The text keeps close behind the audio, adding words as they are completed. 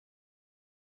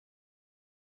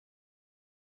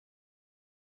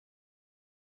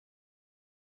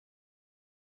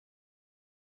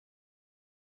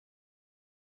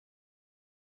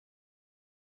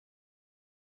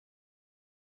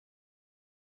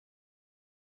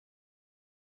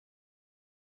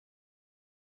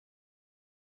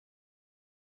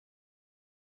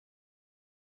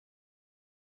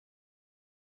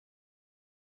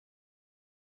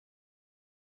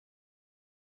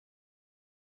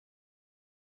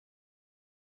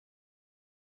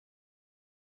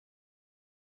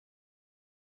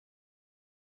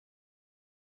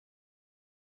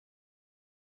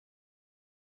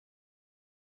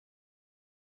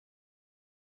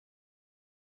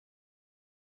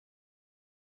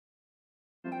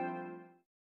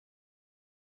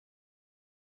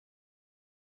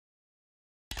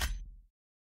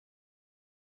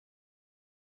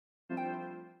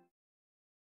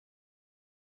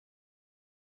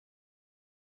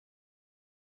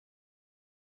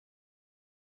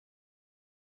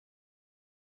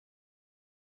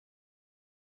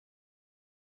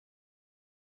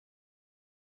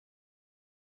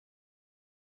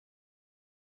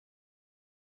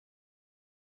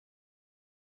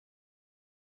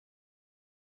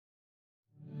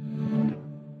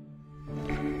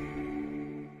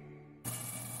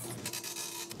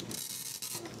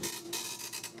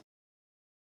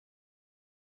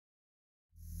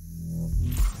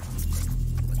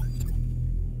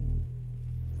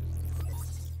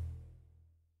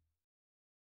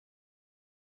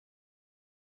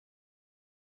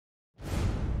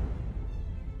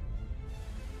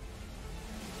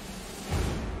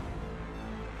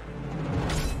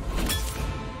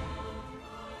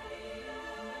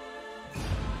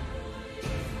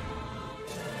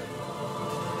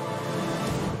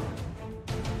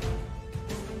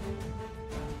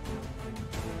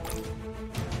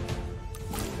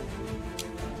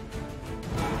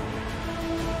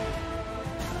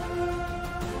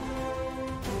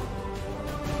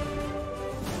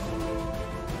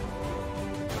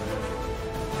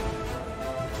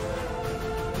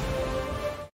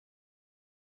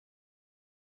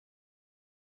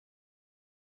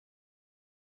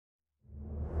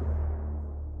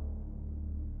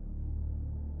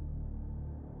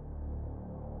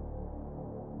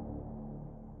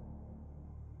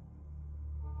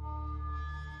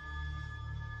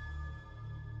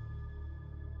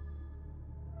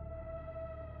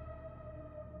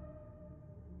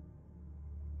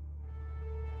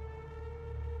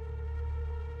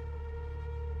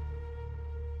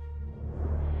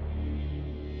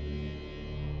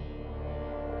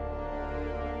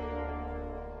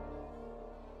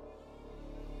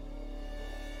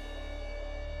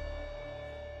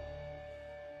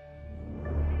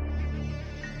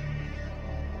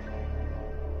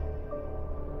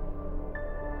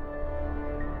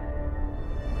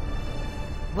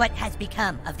What has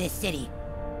become of this city?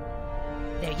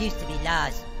 There used to be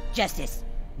laws, justice,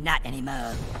 not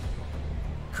anymore.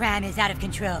 Crime is out of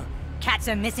control. Cats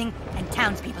are missing, and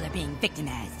townspeople are being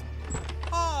victimized.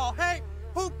 Oh, hey!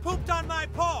 Who pooped on my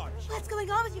porch? What's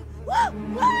going on with you? Whoa!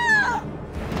 Whoa!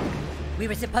 We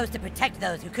were supposed to protect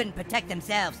those who couldn't protect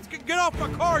themselves. Get off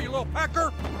my car, you little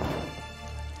pecker!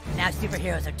 Now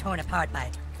superheroes are torn apart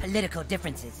by political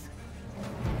differences.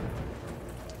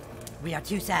 We are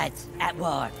two sides at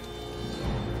war.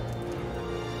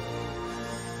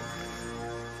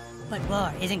 But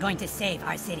war isn't going to save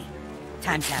our city.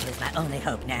 Time travel is my only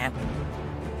hope now.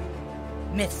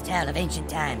 Myths tell of ancient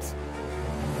times,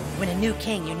 when a new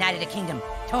king united a kingdom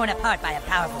torn apart by a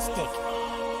powerful stick.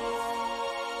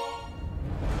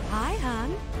 Hi,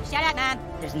 hon. Shut up, Mom!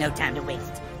 There's no time to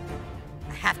waste.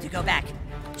 I have to go back,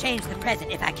 change the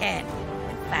present if I can,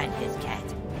 and find his cat.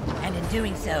 And in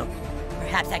doing so,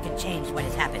 perhaps I can change what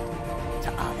has happened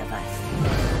to all of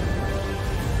us.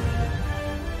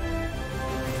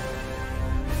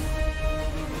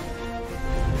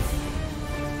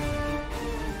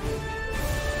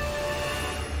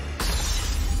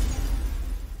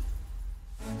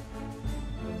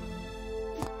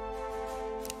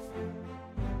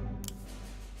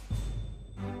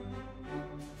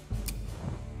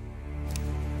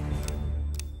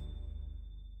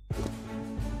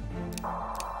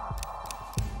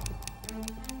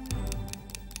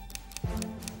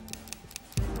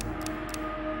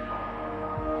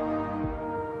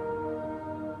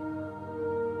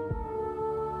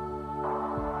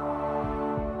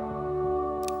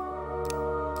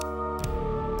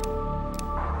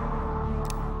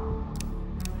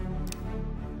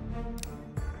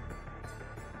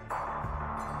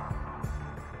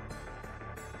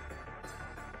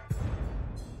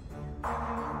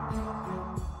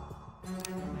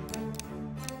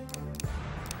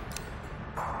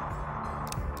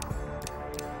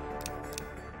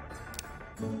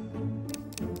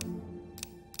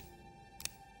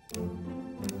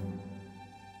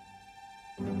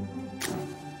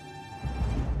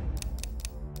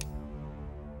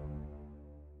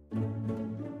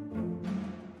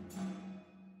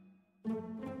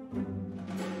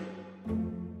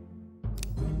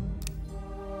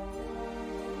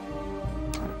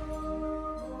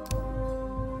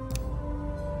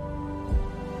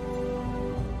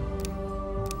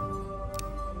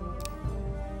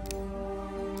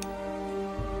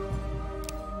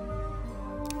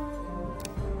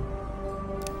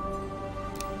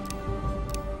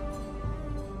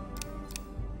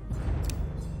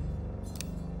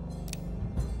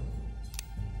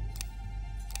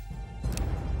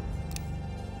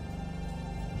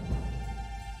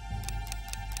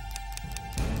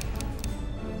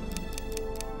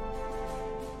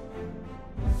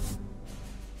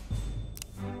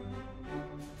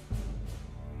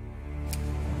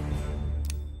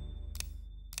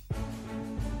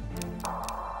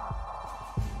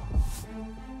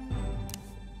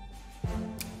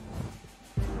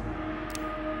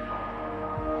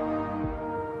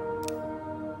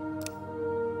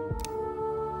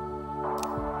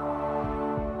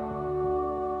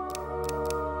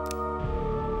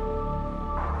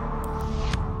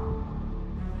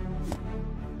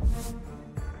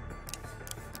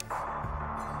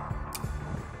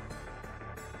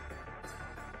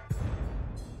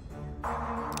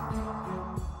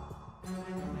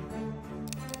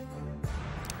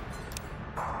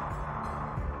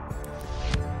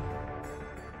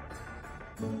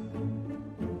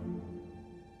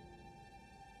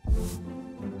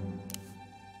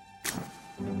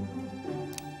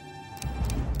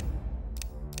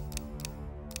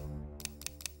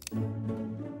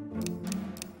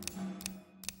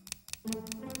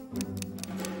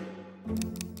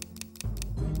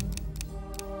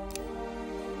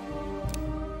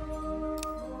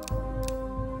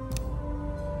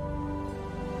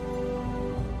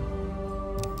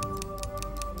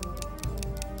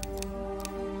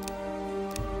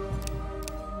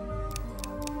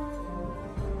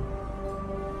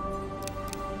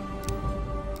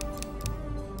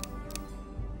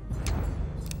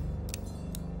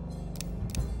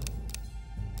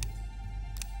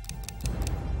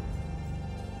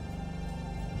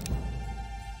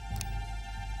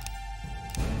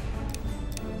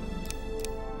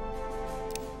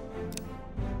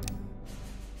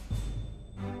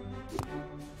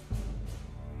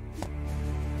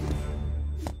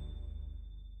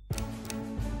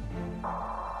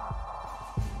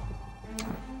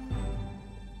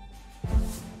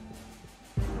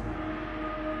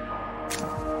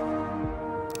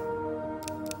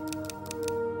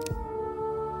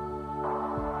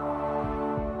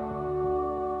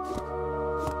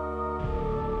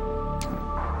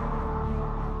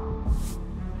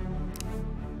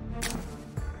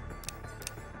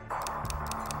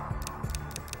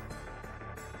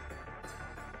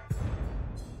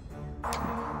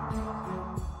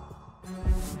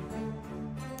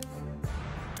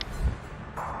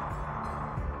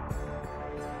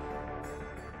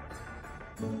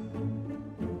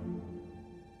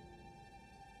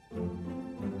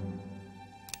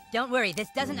 Don't worry, this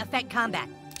doesn't affect combat,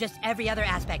 just every other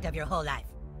aspect of your whole life.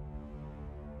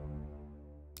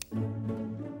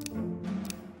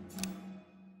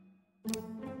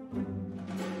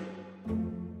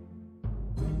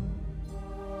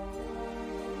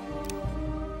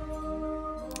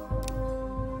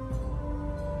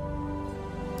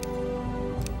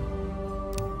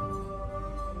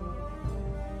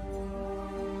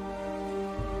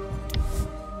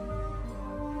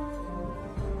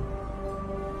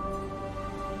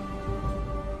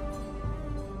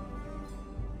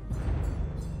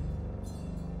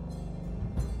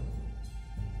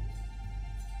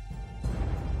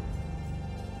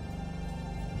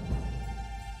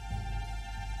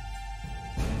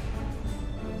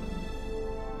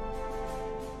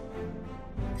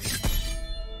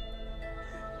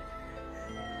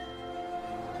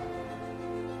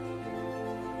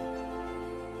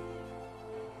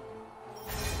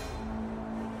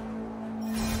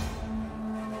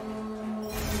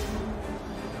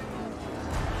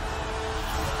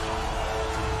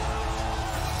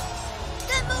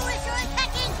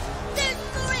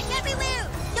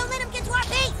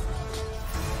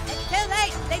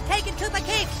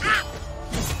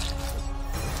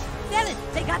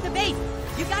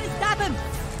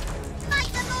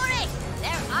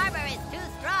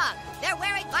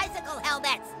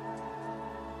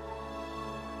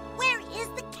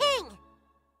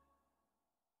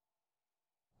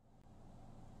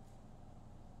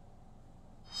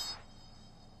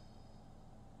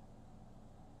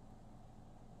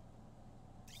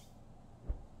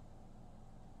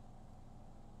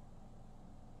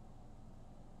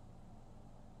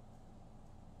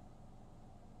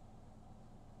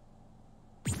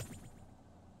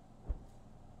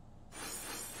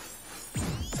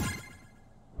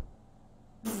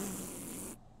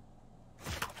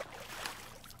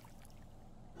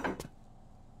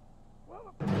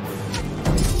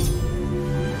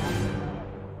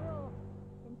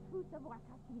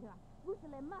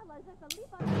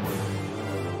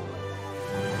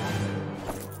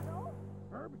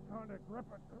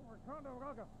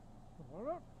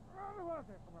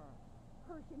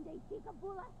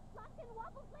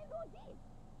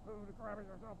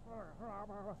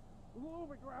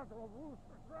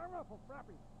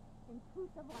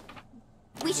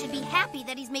 We should be happy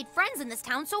that he's made friends in this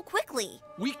town so quickly.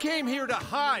 We came here to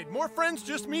hide. More friends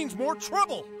just means more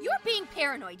trouble. You're being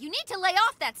paranoid. You need to lay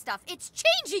off that stuff. It's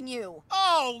changing you.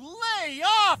 Oh, lay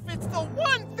off! It's the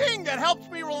one thing that helps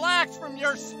me relax from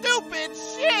your stupid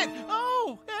shit!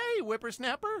 Oh, hey,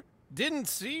 whippersnapper. Didn't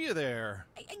see you there.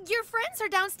 Your friends are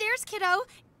downstairs, kiddo.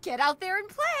 Get out there and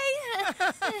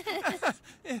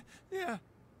play. Yeah.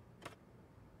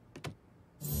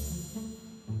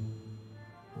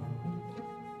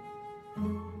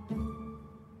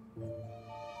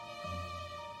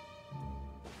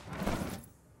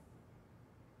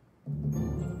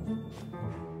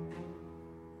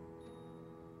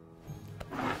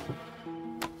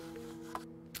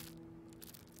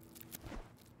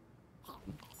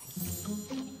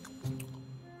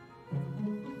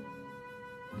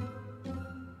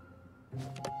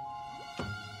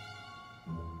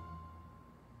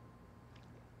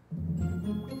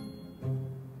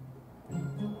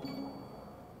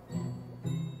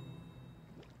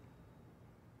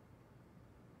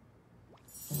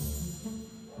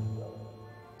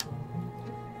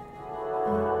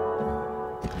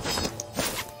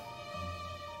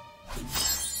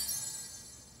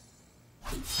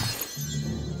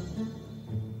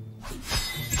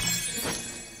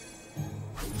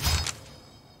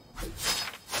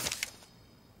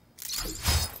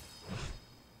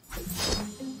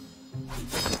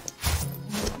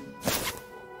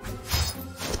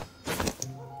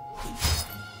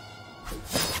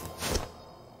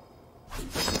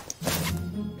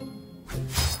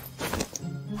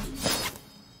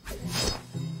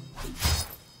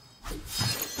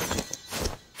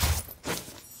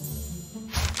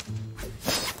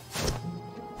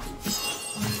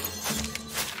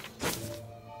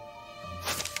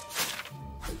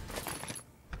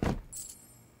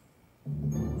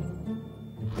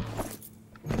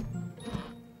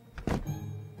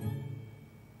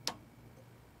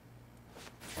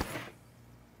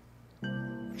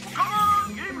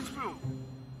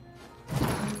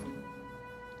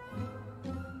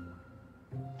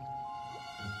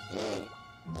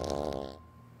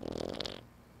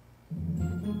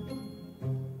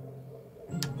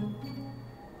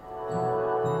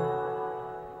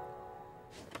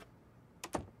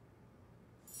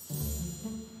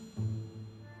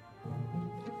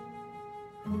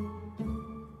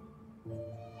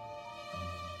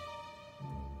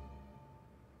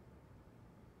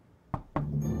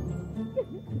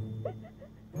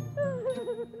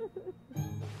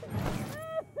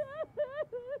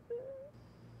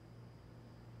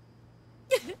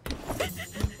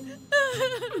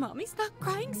 Mommy's not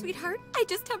crying, sweetheart. I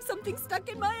just have something stuck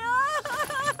in my eye.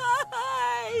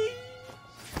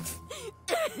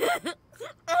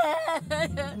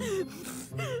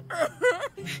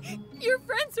 Your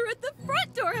friends are at the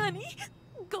front door, honey.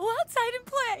 Go outside and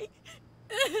play.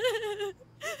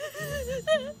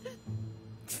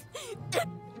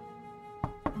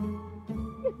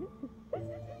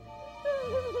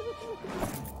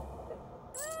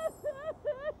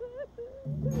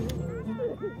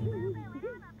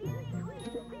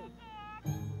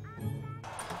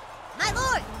 My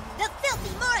lord, the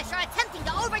filthy Moorish are attempting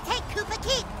to overtake Kupa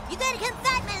Keep. You gotta come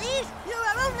fight, my liege. You're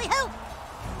our only hope.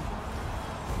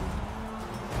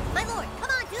 My lord, come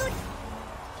on, dude.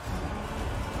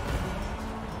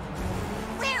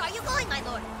 Where are you going, my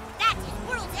lord? That's his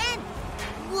world's end.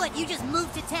 What, you just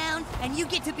moved to town and you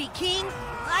get to be king?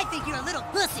 I think you're a little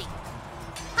pussy.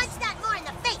 Punch that Moor in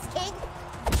the face, king.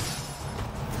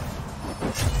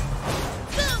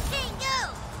 Go, king,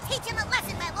 go! Teach him a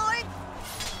lesson, my lord.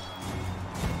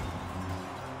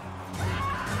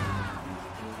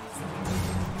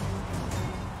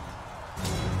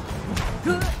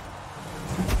 We'll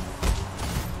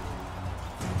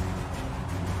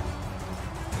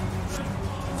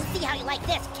see how you like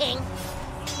this, king.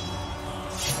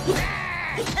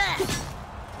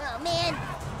 Oh, man.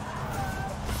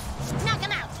 Knock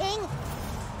him out, king.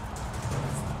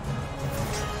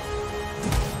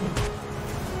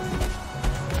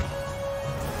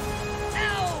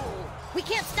 Ow! We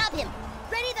can't stop him.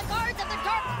 Ready the guards of the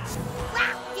dark.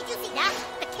 Wow, did you see that?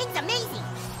 The king's amazing.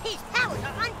 His powers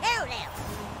are unparalleled.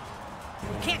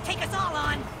 Can't take us all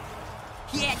on.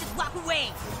 Yeah, just walk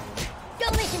away.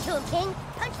 Don't listen to him, king.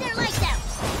 Punch their lights out.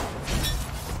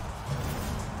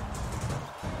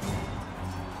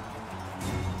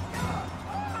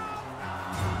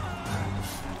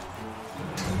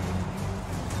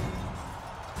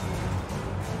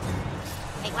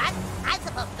 Hey, what? I'm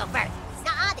supposed to go first.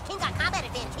 Nuh-uh, the king got combat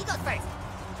advantage. He goes first.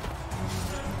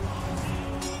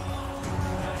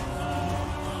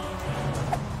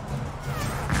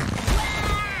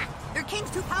 Your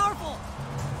king's too powerful.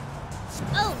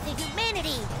 Oh, the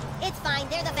humanity! It's fine,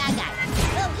 they're the bad guys.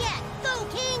 Oh yeah, go,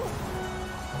 king!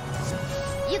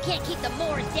 You can't keep the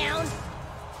Moors down.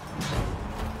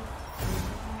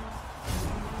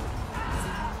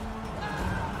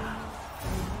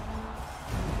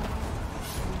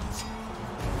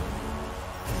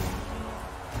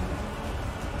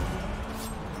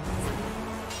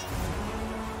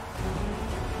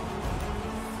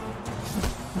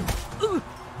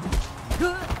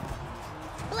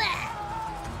 Blah!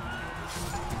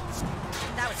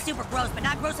 That was super gross, but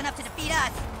not gross enough to defeat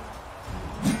us.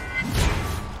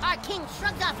 Our king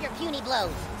shrugged off your puny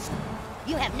blows.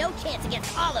 You have no chance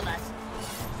against all of us.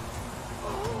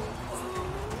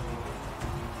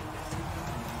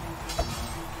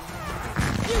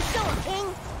 You show him,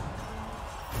 king!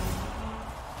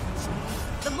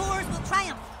 The Moors will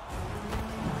triumph.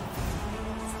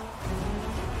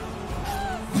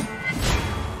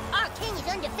 Our king is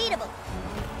undefeatable.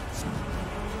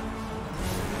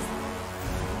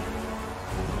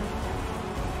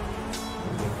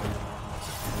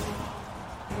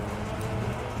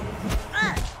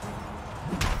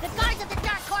 The guards of the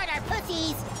Dark Court are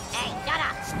pussies. Hey, shut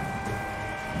up.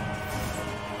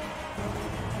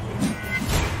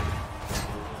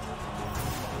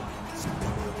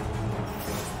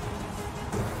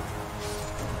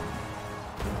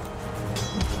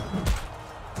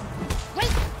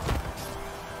 Wait!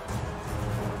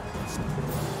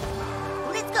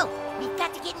 Let's go. We've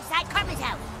got to get inside Carmen's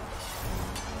house.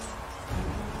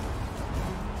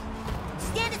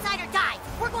 Stand aside or die.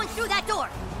 We're going through that door.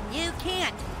 You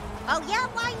can't, Oh yeah?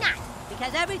 Why not?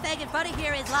 because everything in front of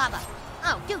here is lava.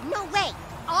 Oh, dude, no way.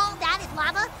 All that is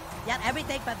lava? Yep,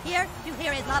 everything from here to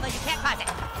here is lava. You can't cross it.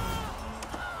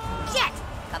 Shit!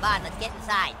 Come on, let's get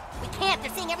inside. We can't.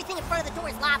 They're saying everything in front of the door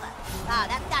is lava. Oh,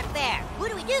 that's not fair. What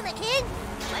do we do, the king?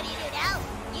 What do you do now?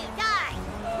 You die.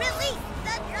 Release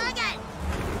the dragon!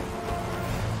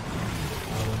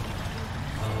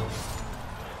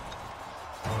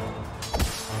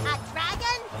 A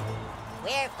dragon?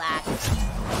 Where, Fox?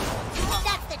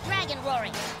 That's the dragon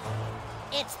roaring.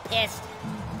 It's pissed.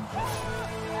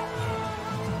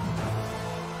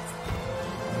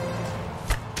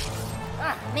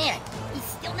 Oh, man. He's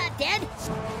still not dead?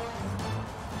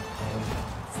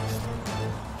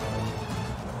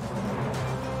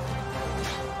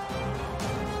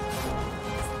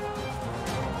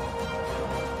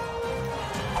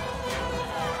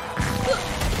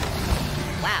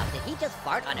 Wow, did he just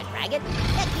fart on a dragon?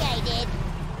 Heck yeah, he did.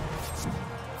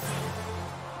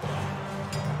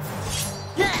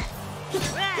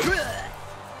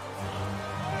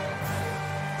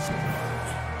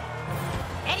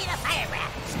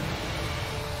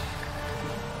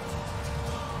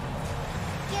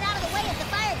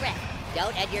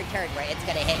 end your turn where it's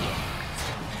gonna hit you.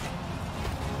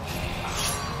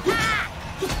 Ah!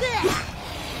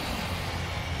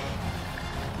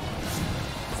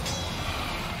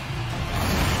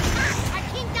 Our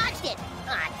king dodged it!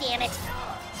 Ah, damn it!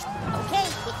 Okay,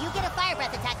 if you get a fire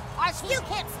breath attack, our stew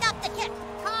can't stop the kick!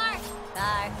 Car!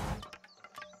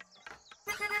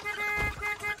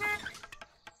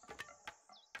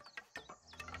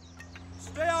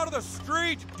 Stay out of the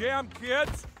street, damn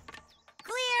kids!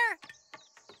 Clear!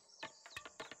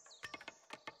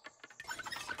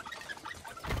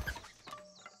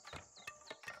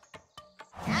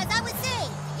 As I was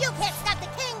saying, you can't stop the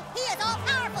king! He is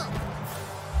all-powerful!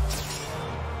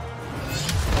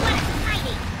 What a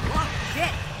tiny! Oh,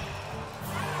 shit!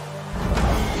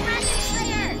 Dragon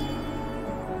Slayer!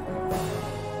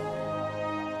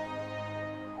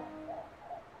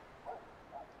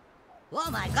 Oh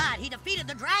my god, he defeated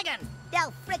the dragon!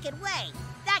 No frickin' way!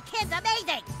 That kid's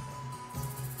amazing!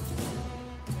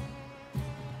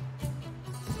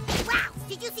 Wow!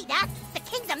 Did you see that? The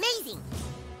king's amazing!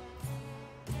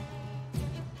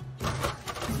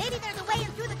 Maybe there's a way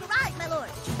in through the garage, my lord!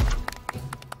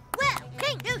 Well,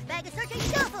 King Douchebag is searching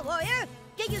skillful, warrior!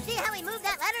 Did you see how he moved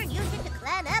that ladder and used it to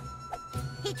climb up?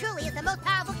 He truly is the most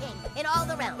powerful king in all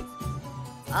the realms.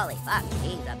 Holy fuck,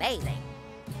 he's amazing!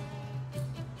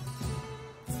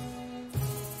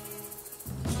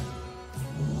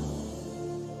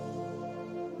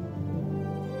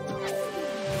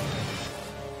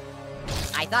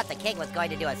 I thought the king was going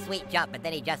to do a sweet jump, but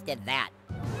then he just did that.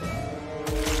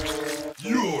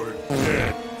 You're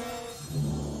dead!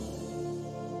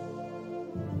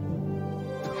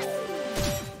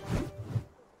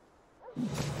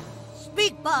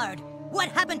 Speak, Bard! What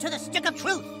happened to the stick of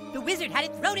truth? The wizard had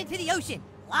it thrown into the ocean.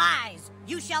 Lies!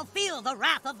 You shall feel the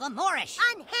wrath of the Moorish!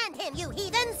 Unhand him, you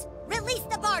heathens! Release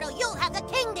the Bardo, you'll have the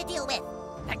king to deal with!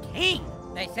 The king?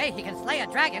 They say he can slay a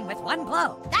dragon with one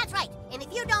blow. That's right, and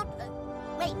if you don't...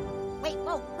 Wait,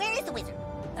 whoa, where is the wizard?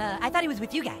 I thought he was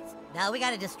with you guys. Now we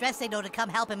got a distress signal to come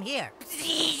help him here.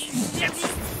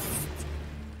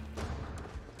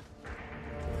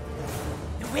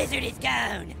 The wizard is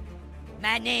gone.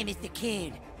 My name is the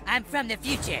Coon. I'm from the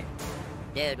future.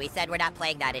 Dude, we said we're not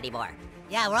playing that anymore.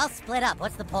 Yeah, we're all split up.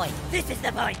 What's the point? This is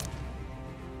the point.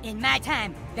 In my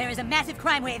time, there is a massive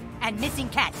crime wave and missing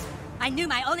cats. I knew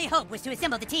my only hope was to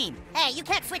assemble the team. Hey, you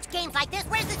can't switch games like this.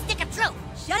 Where's the stick of truth?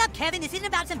 Shut up, Kevin. This isn't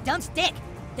about some dumb stick.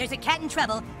 There's a cat in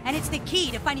trouble, and it's the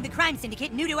key to finding the crime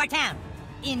syndicate new to our town.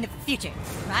 In the future.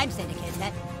 Crime syndicate?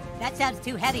 That sounds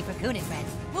too heavy for Coon and friends.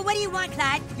 Well, what do you want,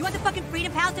 Clyde? You want the fucking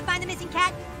Freedom Pals to find the missing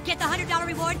cat? Get the $100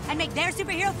 reward and make their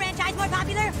superhero franchise more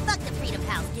popular? Fuck the Freedom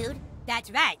Pals, dude.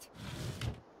 That's right.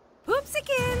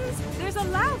 Poopsikins! There's a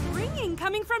loud ringing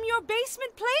coming from your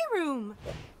basement playroom.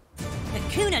 The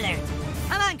Coon Alert.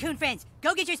 Come on, Coon friends.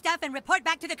 Go get your stuff and report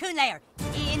back to the Coon Lair.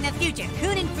 In the future.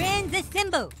 Coon and friends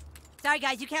assemble. Sorry,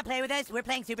 guys, you can't play with us. We're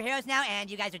playing superheroes now,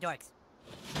 and you guys are dorks.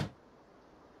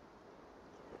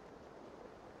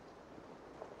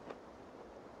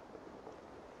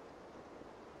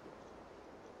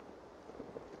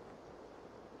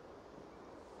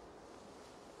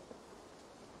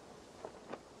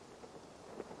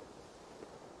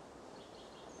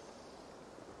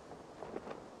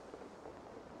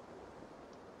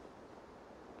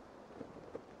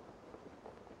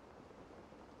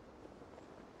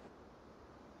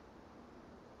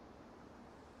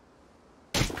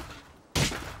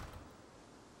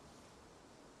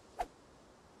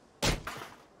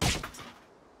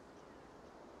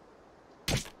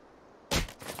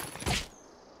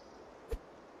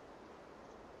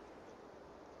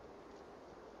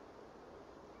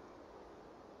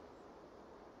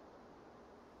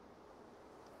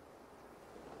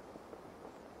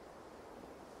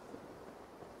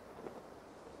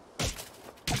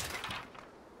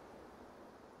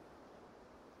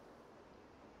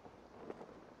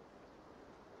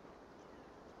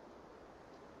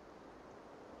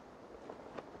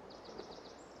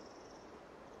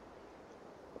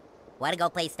 Wanna go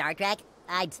play Star Trek?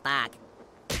 I'm Spock.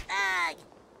 Ugh.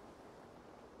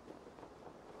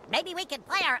 Maybe we can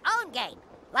play our own game.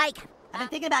 Like... I've been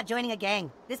thinking about joining a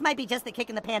gang. This might be just the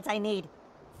kick in the pants I need.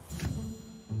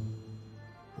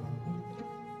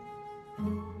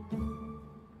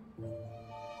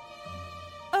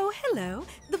 Oh, hello.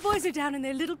 The boys are down in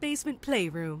their little basement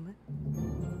playroom.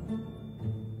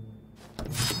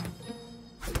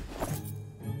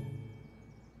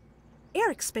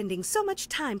 Eric's spending so much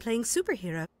time playing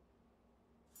superhero.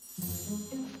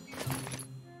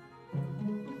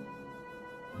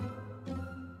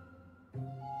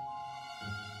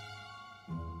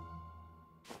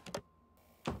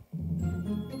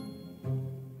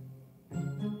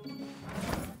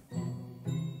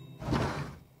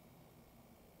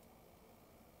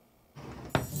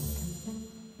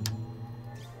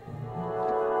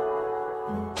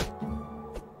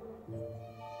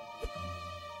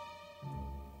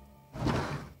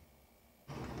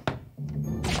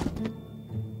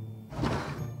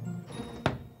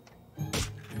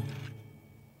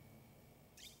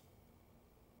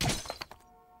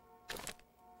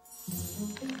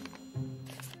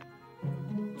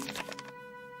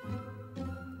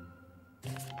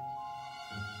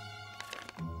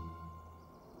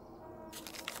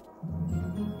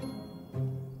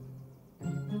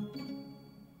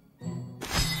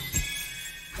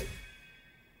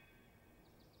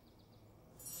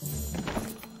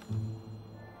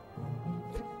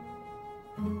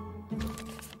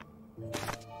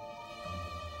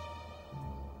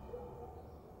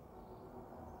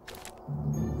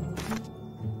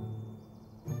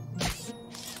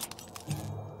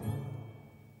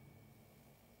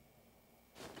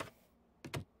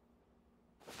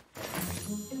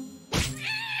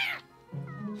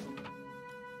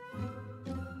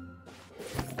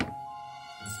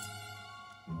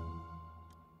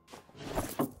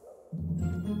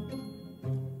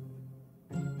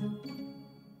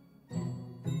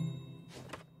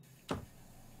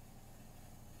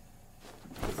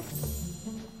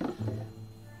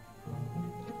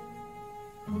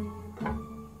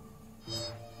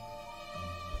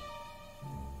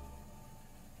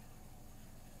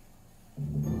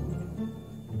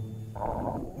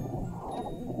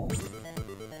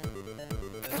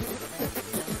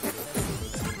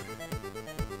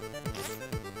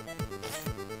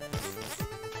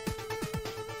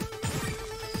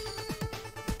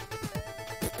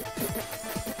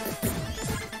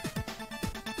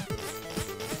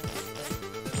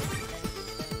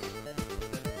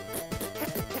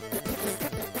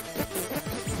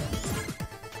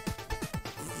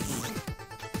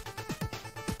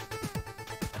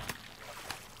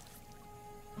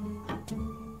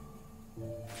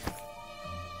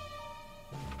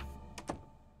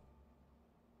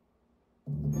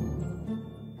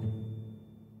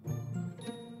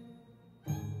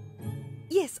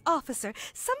 Yes, officer.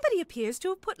 Somebody appears to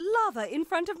have put lava in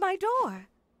front of my door.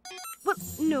 Well,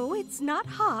 no, it's not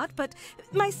hot, but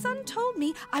my son told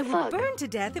me I would Fug. burn to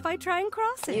death if I try and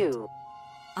cross it. You.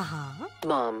 Uh-huh.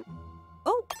 Mom.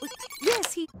 Oh,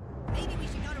 yes, he... Maybe we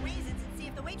should go to Raisins and see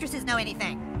if the waitresses know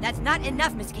anything. That's not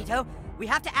enough, Mosquito. We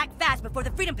have to act fast before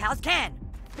the Freedom Pals can.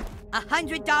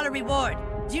 $100 reward.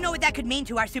 Do you know what that could mean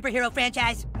to our superhero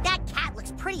franchise? That cat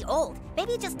looks pretty old.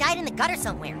 Maybe it just died in the gutter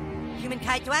somewhere. Human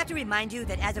Kite, do I have to remind you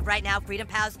that as of right now, Freedom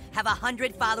Pals have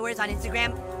 100 followers on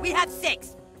Instagram? We have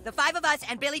 6. The 5 of us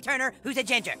and Billy Turner, who's a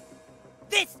ginger.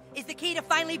 This is the key to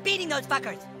finally beating those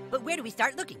fuckers. But where do we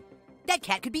start looking? That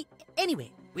cat could be anywhere.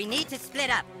 We need to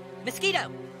split up.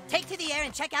 Mosquito, take to the air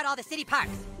and check out all the city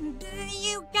parks.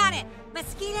 You got it.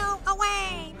 Mosquito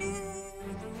away.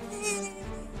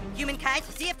 Human Kite,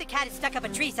 see if the cat is stuck up a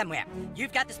tree somewhere.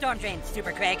 You've got the storm drain,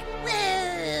 Super Craig. Woo!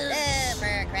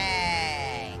 Super Craig!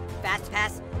 Fast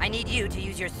Pass, I need you to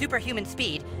use your superhuman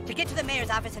speed to get to the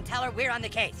mayor's office and tell her we're on the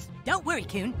case. Don't worry,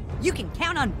 Coon. You can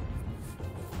count on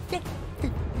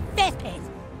Fast Pass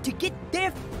to get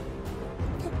there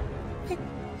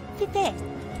fast.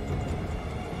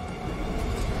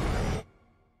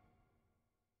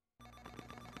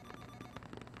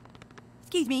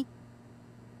 Excuse me.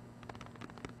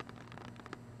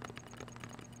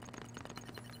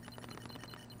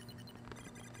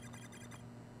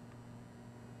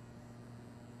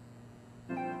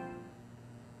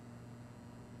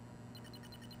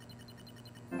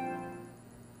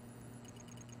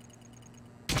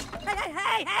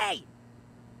 Hey!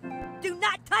 Do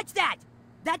not touch that!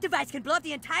 That device can blow up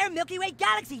the entire Milky Way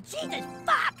galaxy! Jesus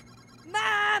fuck!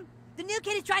 Mom! The new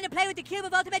kid is trying to play with the cube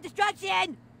of ultimate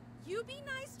destruction! You be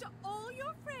nice to all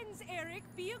your friends, Eric.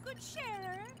 Be a good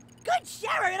sharer. Good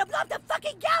sharer! It'll blow up the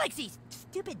fucking galaxies!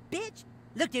 Stupid bitch!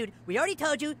 Look, dude, we already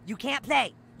told you, you can't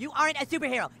play. You aren't a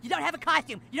superhero. You don't have a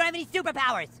costume. You don't have any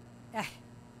superpowers.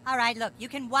 Alright, look, you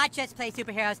can watch us play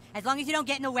superheroes as long as you don't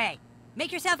get in the way.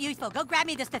 Make yourself useful. Go grab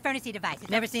me the Stefernacy device.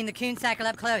 Never seen the Coon cycle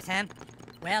up close, huh?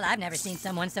 Well, I've never seen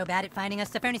someone so bad at finding a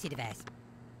Stefernacy device.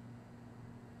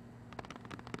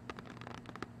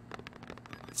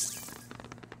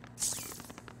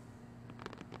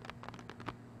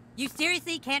 You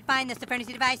seriously can't find the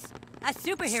Stefernacy device? Us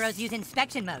superheroes use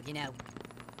inspection mode, you know.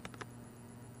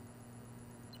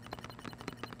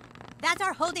 That's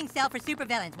our holding cell for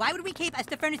supervillains. Why would we keep a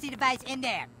Stefernacy device in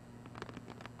there?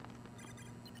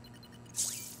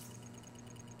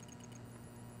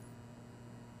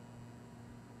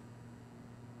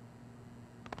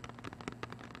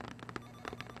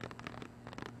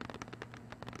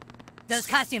 Those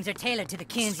costumes are tailored to the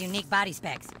Coon's unique body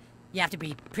specs. You have to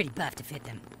be pretty buff to fit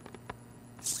them.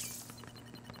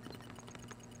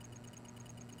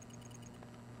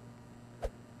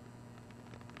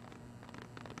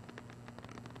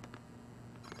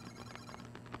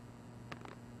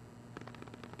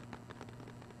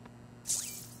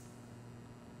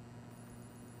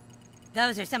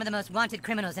 Those are some of the most wanted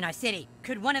criminals in our city.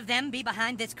 Could one of them be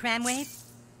behind this crime wave?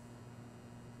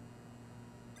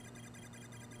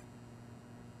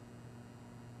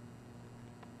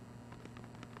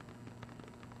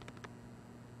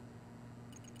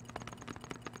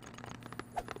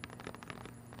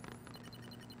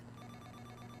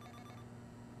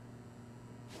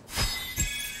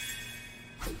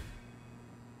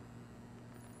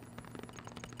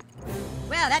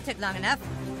 Well, that took long enough.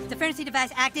 Stefernacy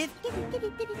device active.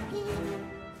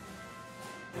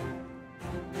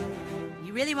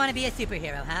 You really want to be a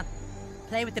superhero, huh?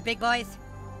 Play with the big boys?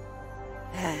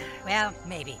 Well,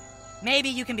 maybe. Maybe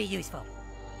you can be useful.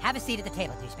 Have a seat at the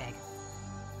table, douchebag.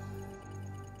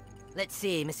 Let's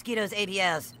see, Mosquito's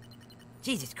ABLs.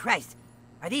 Jesus Christ.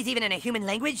 Are these even in a human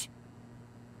language?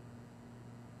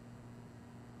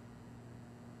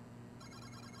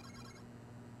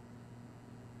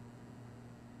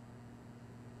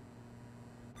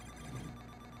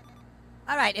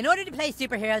 Alright, in order to play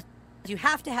superheroes, you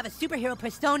have to have a superhero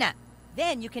persona.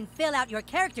 Then you can fill out your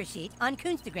character sheet on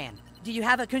Coonstagram. Do you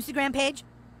have a Coonstagram page?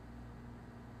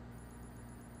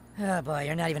 Oh boy,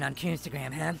 you're not even on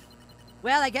Coonstagram, huh?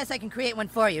 Well, I guess I can create one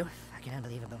for you. Fucking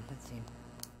unbelievable. Let's see.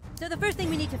 So the first thing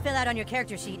we need to fill out on your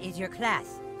character sheet is your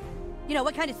class. You know,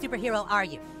 what kind of superhero are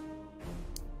you?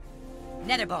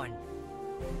 Netherborn.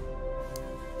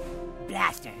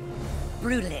 Blaster.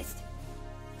 Brutalist.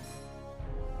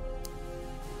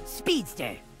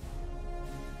 Speedster.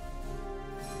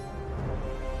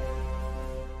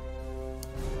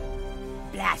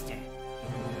 Blaster.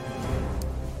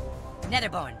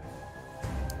 Netherborn.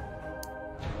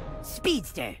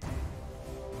 Speedster.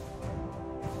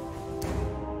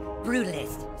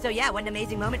 Brutalist. So yeah, what an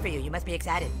amazing moment for you. You must be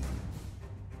excited.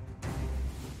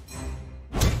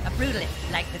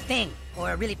 brutalist, like The Thing,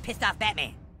 or a really pissed off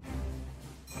Batman.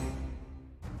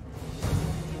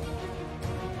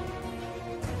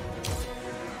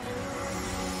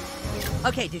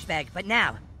 Okay, douchebag, but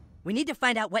now, we need to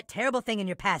find out what terrible thing in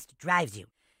your past drives you.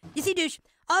 You see, douche,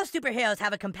 all superheroes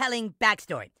have a compelling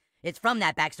backstory. It's from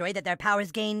that backstory that their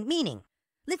powers gain meaning.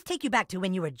 Let's take you back to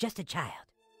when you were just a child.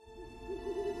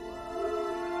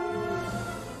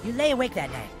 You lay awake that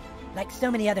night. Like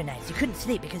so many other nights, you couldn't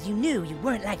sleep because you knew you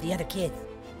weren't like the other kids.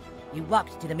 You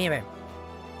walked to the mirror.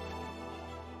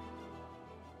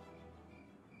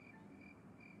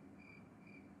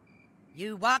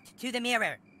 You walked to the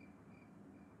mirror.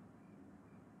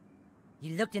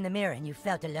 You looked in the mirror and you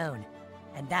felt alone.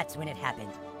 And that's when it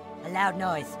happened. A loud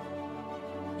noise.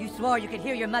 You swore you could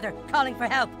hear your mother calling for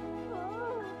help.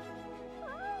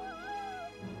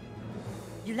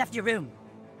 You left your room.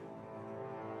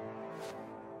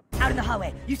 Out in the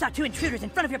hallway, you saw two intruders in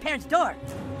front of your parents' door.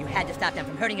 You had to stop them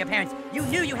from hurting your parents. You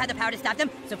knew you had the power to stop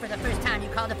them, so for the first time you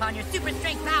called upon your super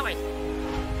strength powers.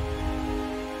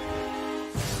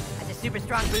 As a super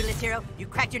strong brutalist hero, you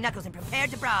cracked your knuckles and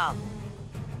prepared to brawl.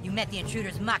 You met the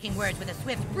intruders' mocking words with a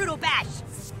swift, brutal bash.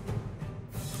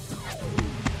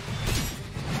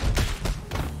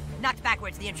 Knocked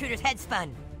backwards, the intruder's head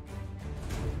spun.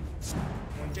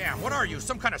 Damn, what are you,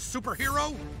 some kind of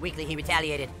superhero? Weakly, he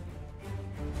retaliated.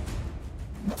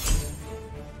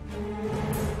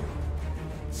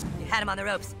 You had him on the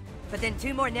ropes, but then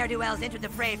two more ne'er-do-wells entered the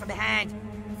fray from behind.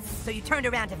 So you turned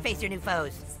around to face your new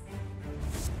foes.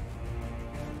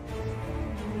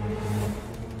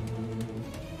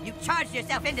 You charged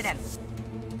yourself into them.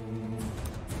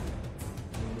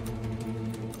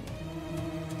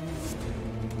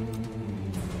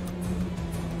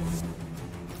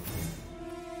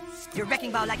 Your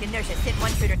wrecking ball like inertia sent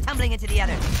one shooter tumbling into the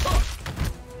other.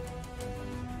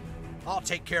 I'll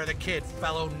take care of the kid,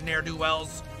 fellow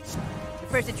ne'er-do-wells. The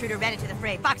first intruder ran into the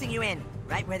fray, boxing you in,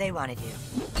 right where they wanted you.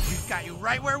 We've got you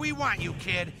right where we want you,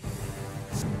 kid.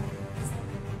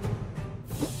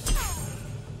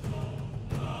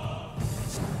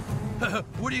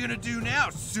 What are you gonna do now,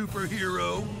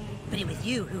 superhero? But it was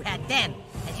you who had them,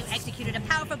 as you executed a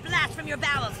powerful blast from your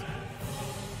bowels.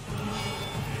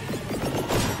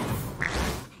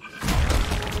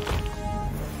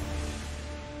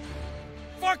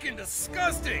 Fucking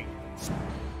disgusting!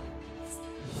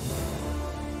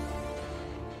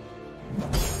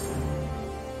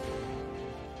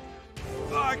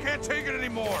 Oh, I can't take it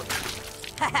anymore!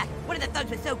 Haha, one of the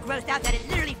thugs was so grossed out that it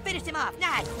literally finished him off.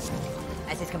 Nice!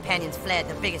 As his companions fled,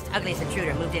 the biggest, ugliest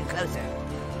intruder moved in closer.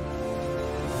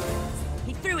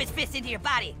 He threw his fist into your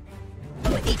body.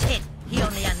 But with each hit, he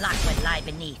only unlocked what lay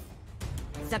beneath.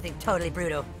 Something totally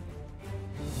brutal.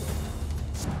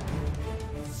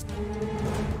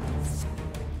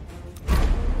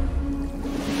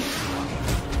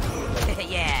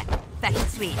 Yeah, fucking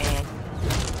sweet, man.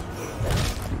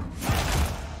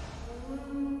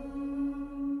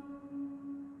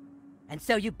 And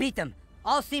so you beat them.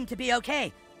 All seemed to be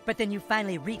okay, but then you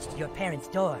finally reached your parents'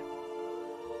 door.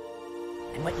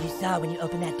 And what you saw when you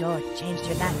opened that door changed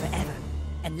your life forever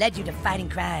and led you to fighting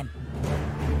crime.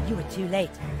 You were too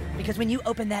late, because when you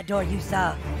opened that door, you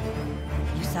saw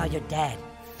your dad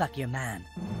fuck your mom.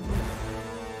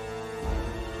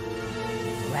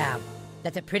 Wow,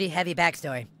 that's a pretty heavy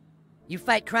backstory. You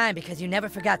fight crime because you never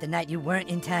forgot the night you weren't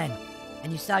in time,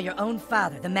 and you saw your own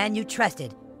father, the man you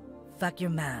trusted, fuck your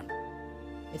mom.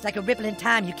 It's like a ripple in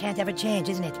time you can't ever change,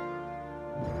 isn't it?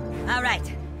 All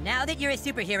right, now that you're a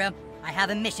superhero, I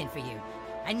have a mission for you.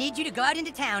 I need you to go out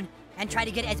into town and try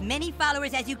to get as many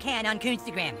followers as you can on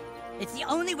Coonstagram. It's the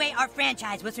only way our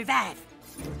franchise will survive.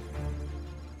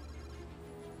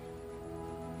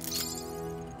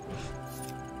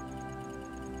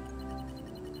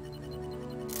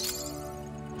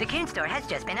 The Coon Store has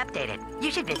just been updated. You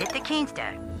should visit the Coon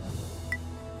Store.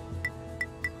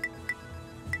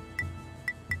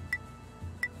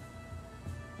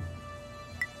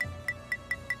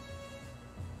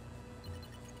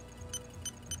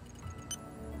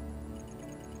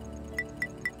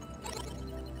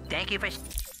 Thank you for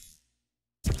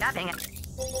stopping it.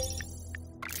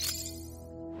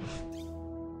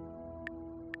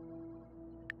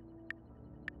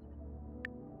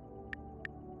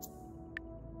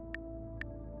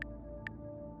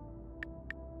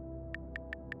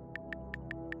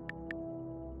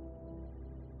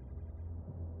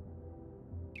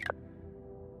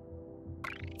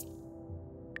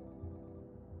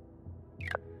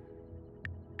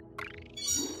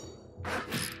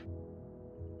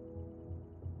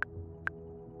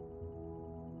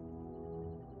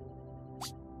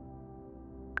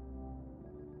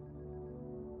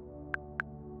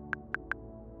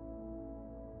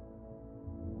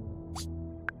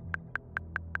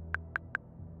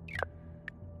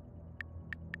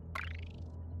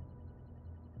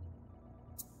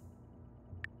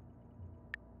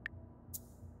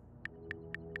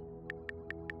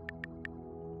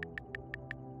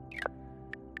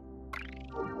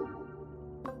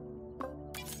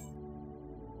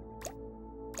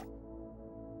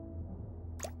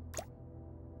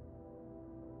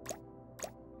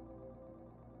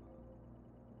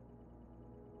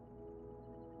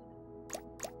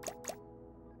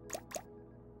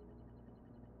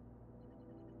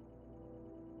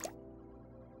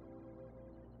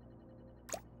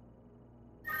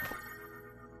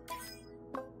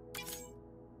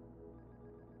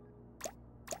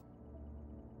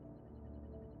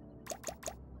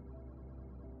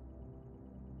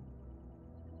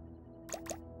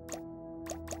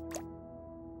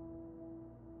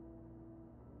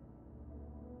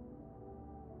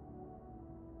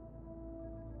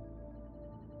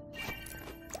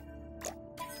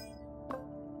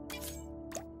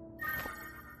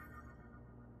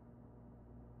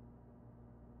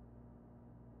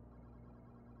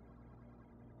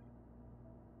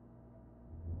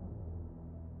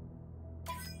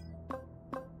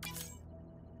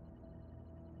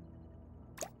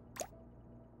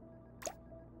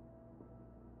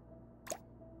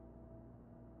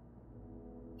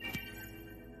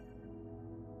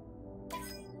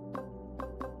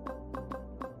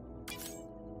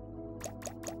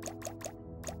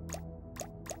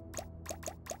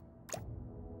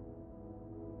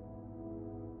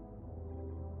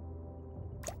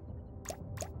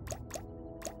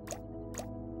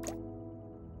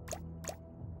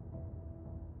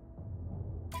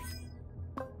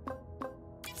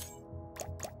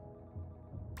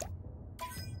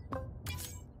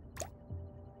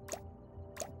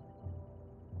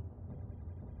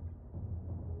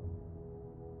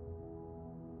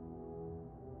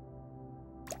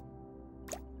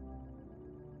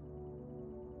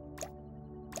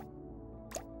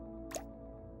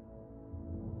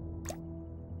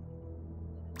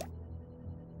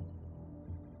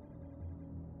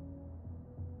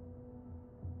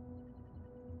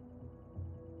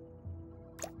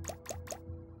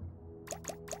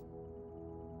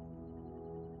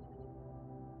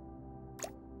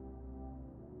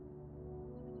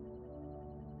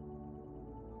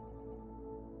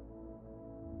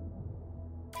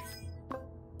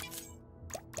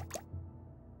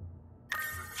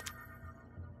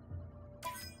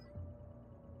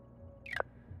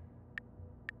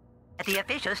 At the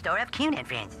official store of Kuhn and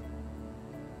Friends.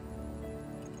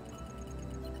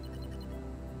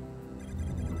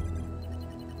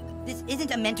 This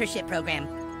isn't a mentorship program.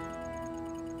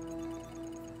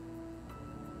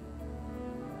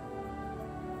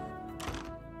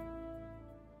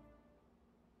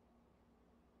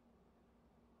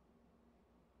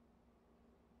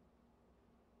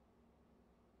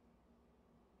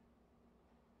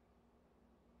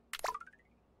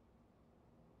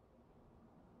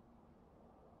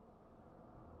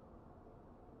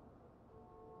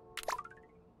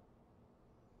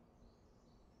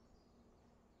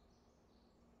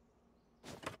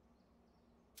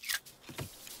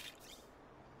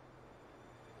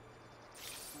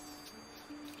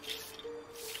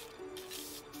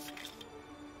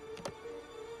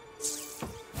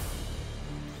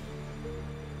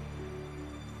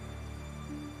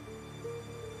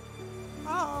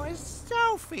 Oh, it's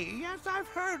Sophie. Yes, I've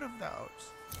heard of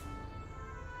those.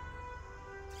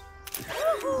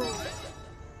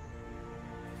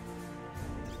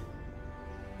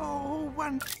 Oh,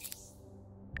 one.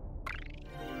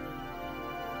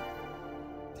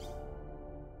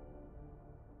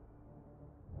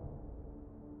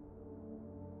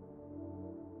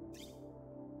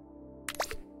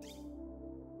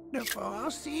 Wonderful.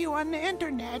 I'll see you on the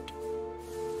internet.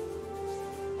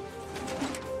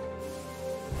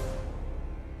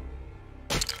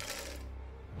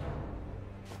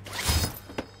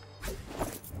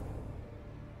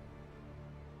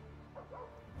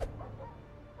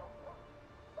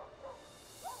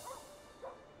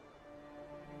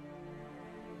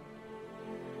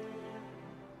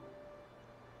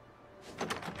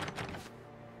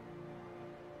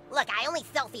 Look, I only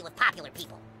selfie with popular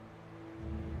people.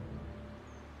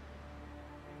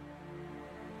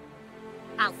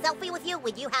 I'll selfie with you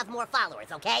when you have more followers,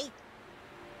 okay?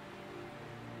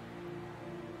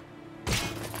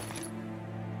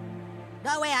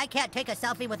 No way I can't take a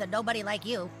selfie with a nobody like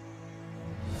you.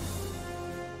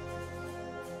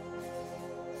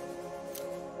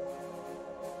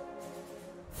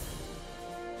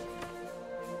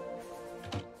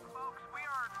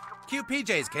 Cute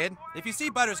PJs, kid. If you see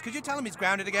Butters, could you tell him he's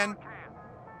grounded again?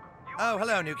 Oh,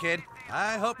 hello, new kid.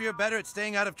 I hope you're better at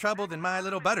staying out of trouble than my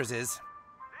little Butters is.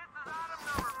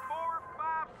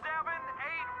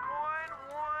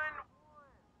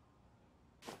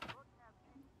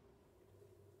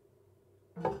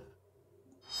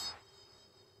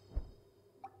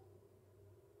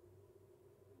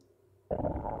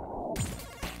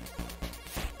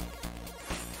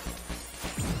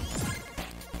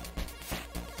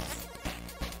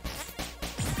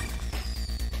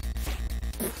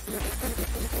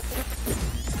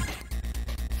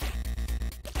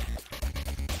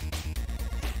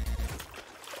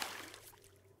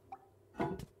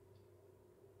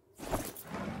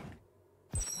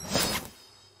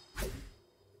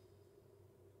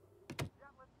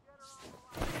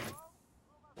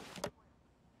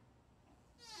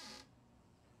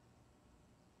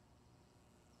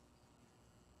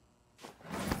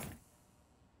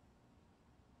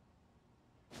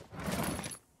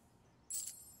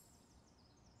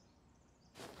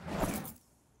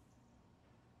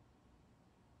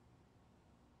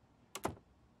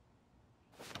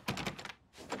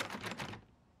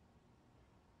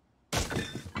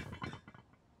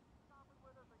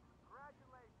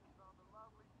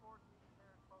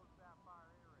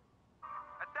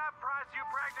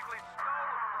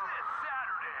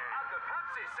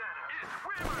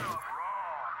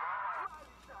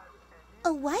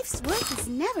 A wife's work is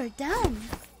never done.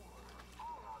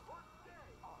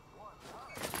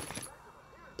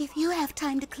 If you have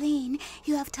time to clean,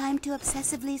 you have time to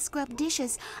obsessively scrub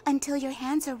dishes until your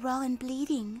hands are raw and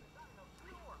bleeding.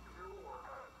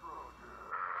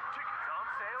 Tickets on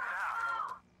sale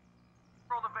now.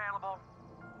 World available.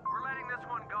 We're letting this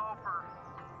one go for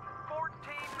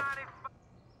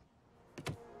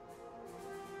 $14.95.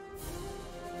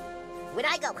 When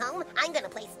I go home, I'm gonna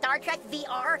play Star Trek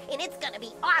VR, and it's gonna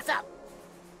be awesome!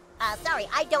 Sorry,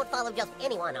 I don't follow just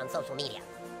anyone on social media.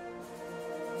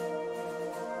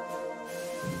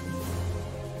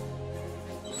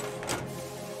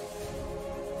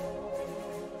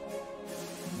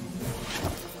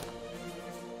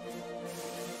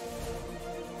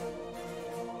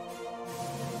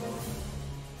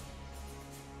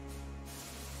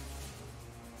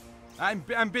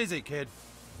 I'm busy, kid.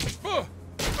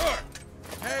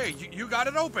 Hey, you got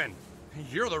it open.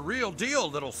 You're the real deal,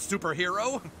 little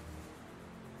superhero.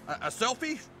 A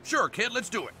selfie? Sure, kid, let's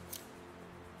do it.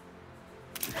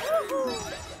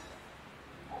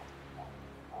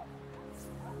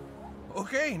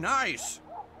 Okay, nice.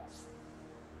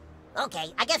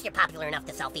 Okay, I guess you're popular enough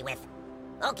to selfie with.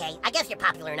 Okay, I guess you're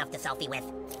popular enough to selfie with.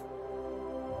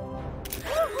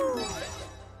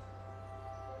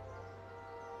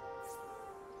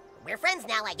 We're friends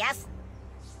now, I guess.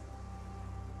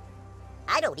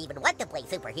 I don't even want to play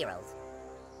superheroes.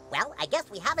 Well, I guess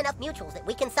we have enough mutuals that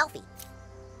we can selfie.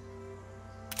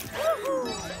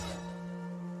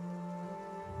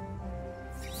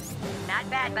 Not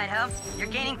bad, Butthole. You're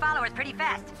gaining followers pretty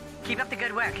fast. Keep up the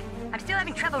good work. I'm still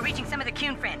having trouble reaching some of the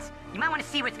Coon friends. You might want to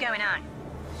see what's going on.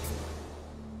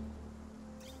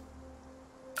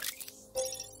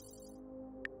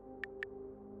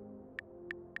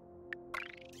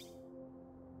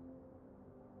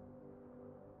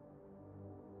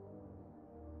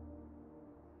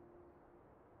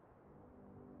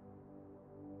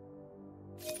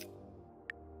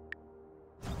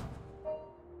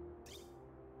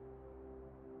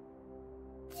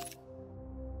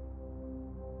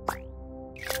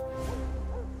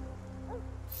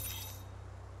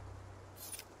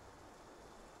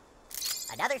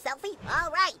 Another selfie? All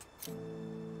right.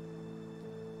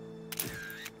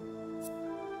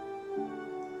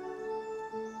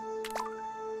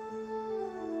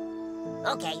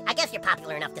 Okay, I guess you're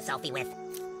popular enough to selfie with.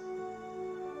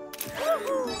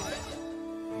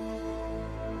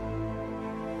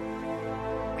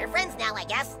 We're friends now, I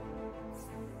guess.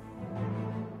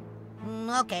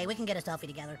 Okay, we can get a selfie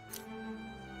together.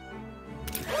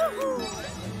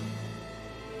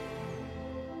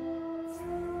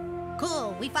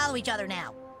 Cool, we follow each other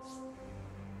now.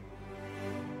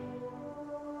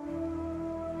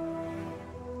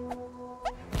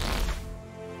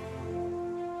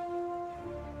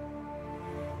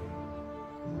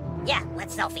 Yeah,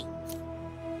 let's selfie.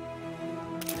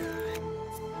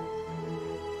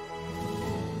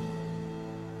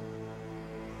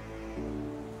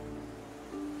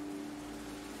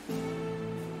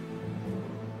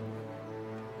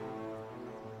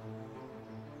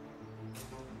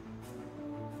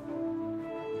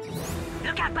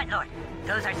 Look out, Buttlord!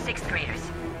 Those are 6th graders.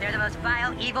 They're the most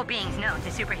vile, evil beings known to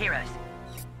superheroes.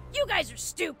 You guys are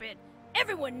stupid.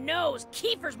 Everyone knows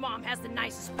Kiefer's mom has the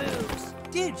nicest boobs.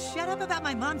 Dude, shut up about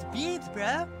my mom's boobs,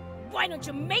 bro. Why don't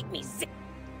you make me sick?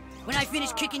 When I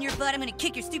finish kicking your butt, I'm gonna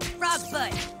kick your stupid frog's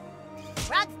butt.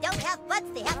 Frogs don't have butts,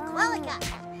 they have cloaca.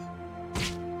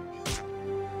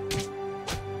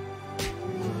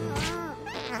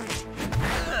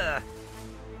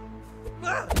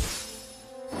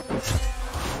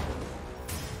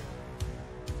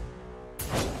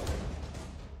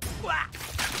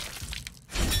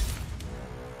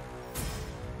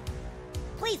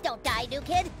 Please don't die, new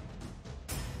kid.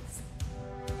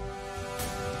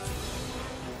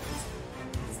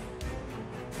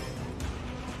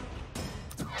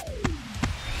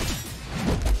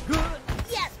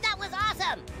 Yes, that was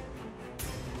awesome!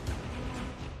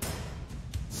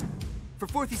 For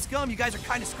Fourthy Scum, you guys are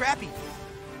kind of scrappy.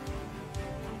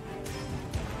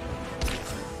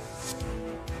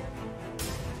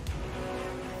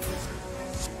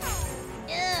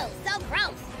 Ew, so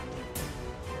gross!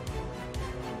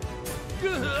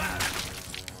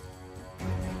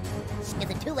 Is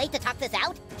it too late to talk this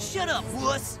out? Shut up,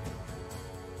 wuss!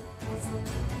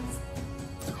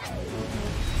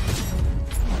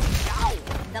 Ow!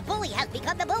 The bully has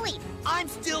become the bullied! I'm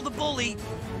still the bully!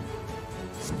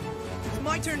 It's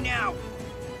my turn now!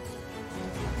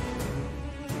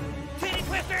 Titty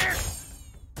twister!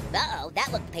 Uh-oh,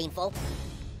 that looked painful.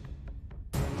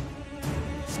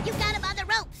 You got him on the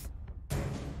ropes!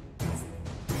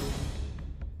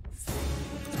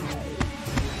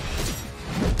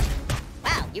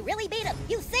 You really beat him!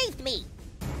 You saved me!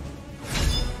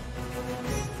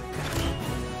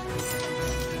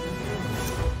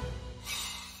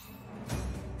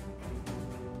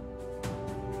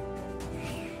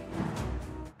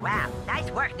 Wow, nice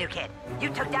work, new kid. You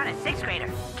took down a 6th grader.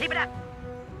 Keep it up.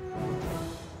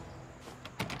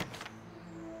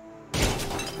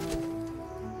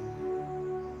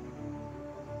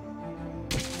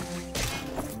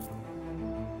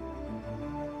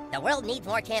 The world needs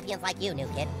more champions like you, new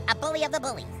kid. A bully of the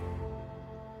bullies.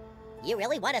 You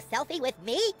really want a selfie with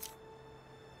me?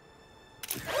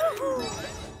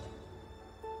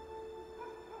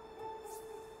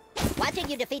 Watching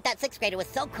you defeat that 6th grader was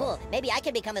so cool. Maybe I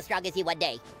can become as strong as you one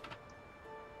day.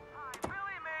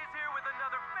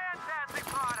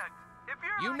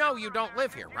 You know you don't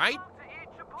live here, right?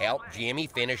 Help Jimmy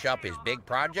finish up his big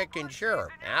project, and sure,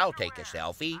 I'll take a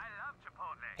selfie.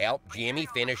 Help Jimmy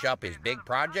finish up his big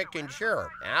project, and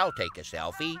sure, I'll take a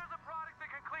selfie.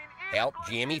 Help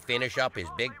Jimmy finish up his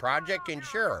big project, and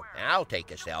sure, I'll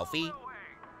take a selfie.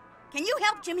 Can you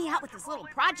help Jimmy out with his little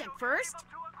project first?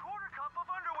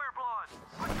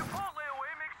 Put Chipotle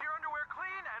away makes your underwear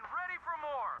clean and ready for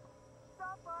more.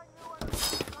 Stop buying new underwear.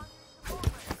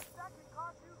 That can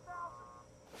cost you thousands.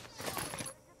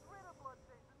 It gets rid of blood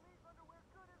stains and leaves underwear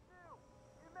good as new.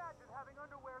 Imagine having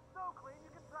underwear so clean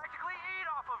you can practically eat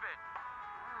off of it.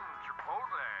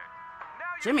 Chipotle.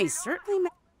 Now Jimmy certainly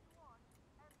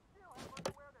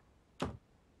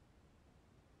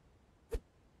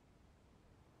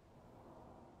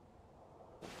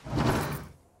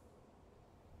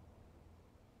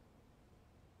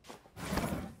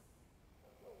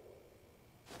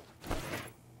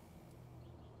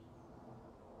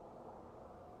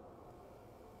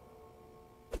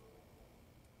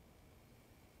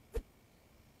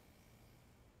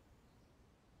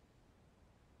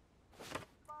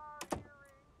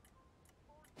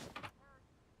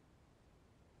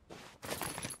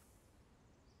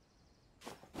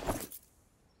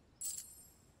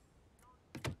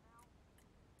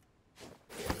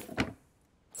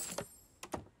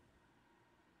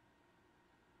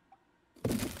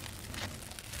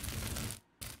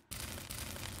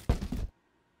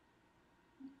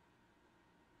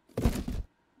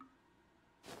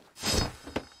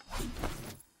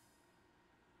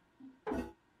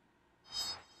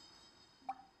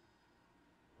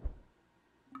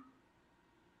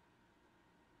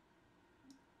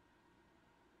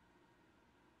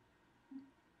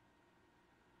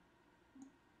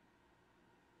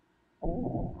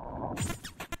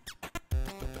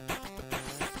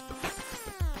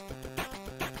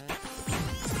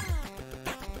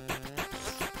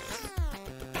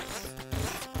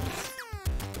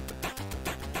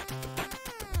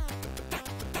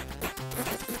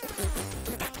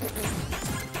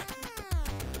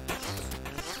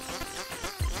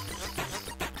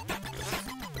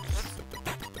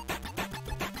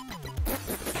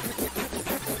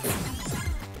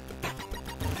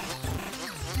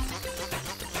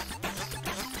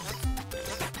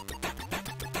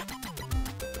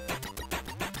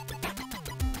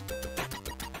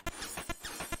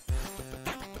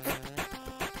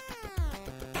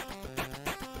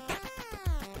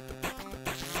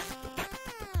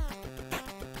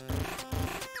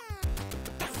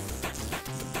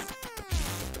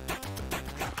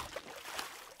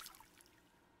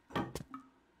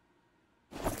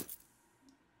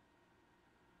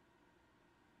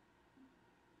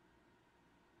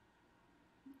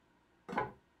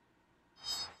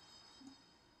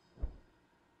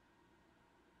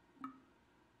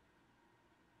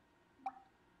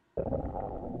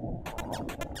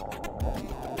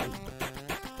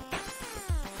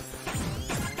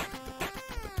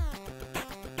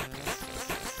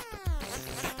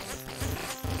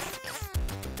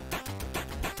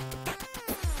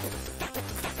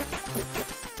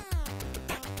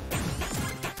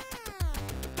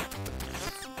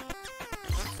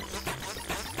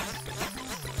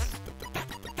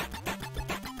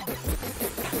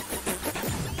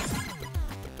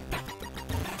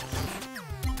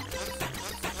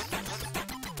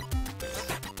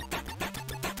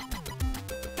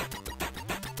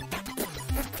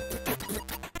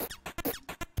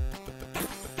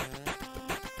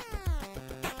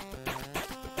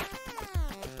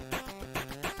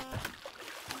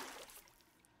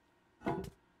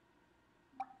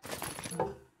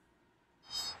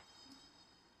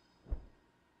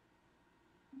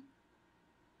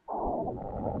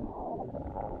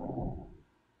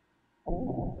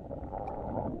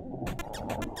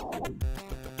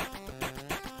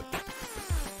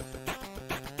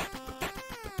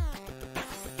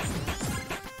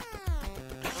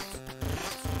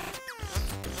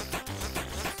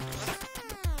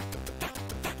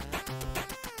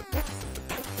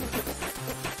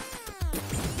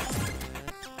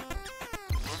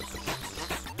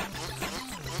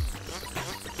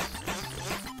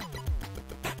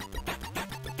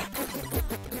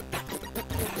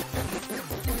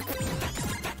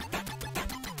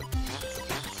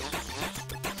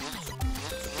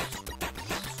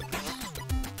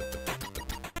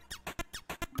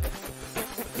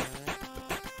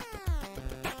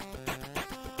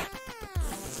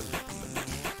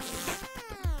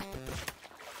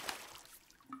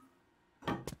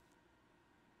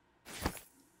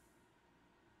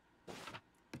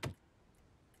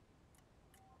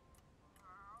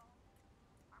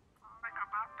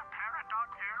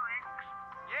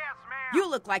You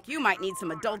look like you might need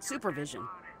some adult supervision.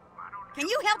 Can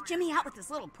you help Jimmy out with this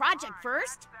little project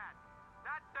first?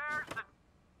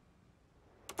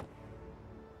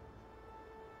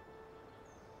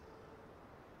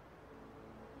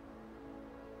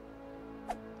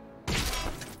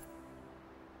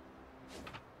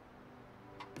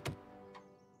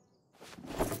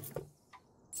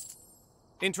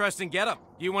 Interesting getup.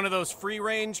 You one of those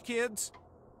free-range kids?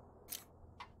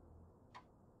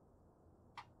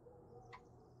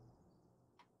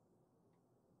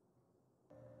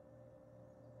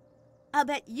 I'll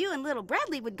bet you and little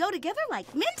Bradley would go together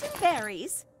like mint and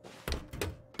berries.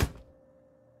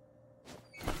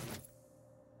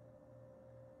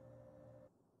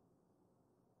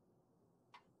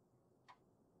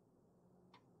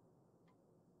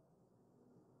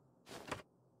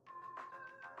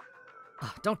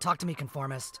 Oh, don't talk to me,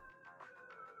 conformist.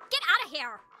 Get out of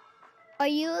here! Are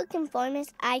you a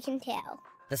conformist? I can tell.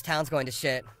 This town's going to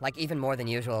shit, like even more than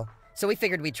usual. So we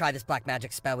figured we'd try this black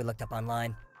magic spell we looked up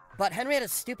online. But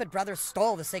Henrietta's stupid brother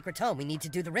stole the sacred tome we need to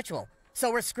do the ritual,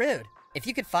 so we're screwed. If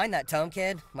you could find that tome,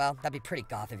 kid, well, that'd be pretty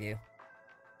goth of you.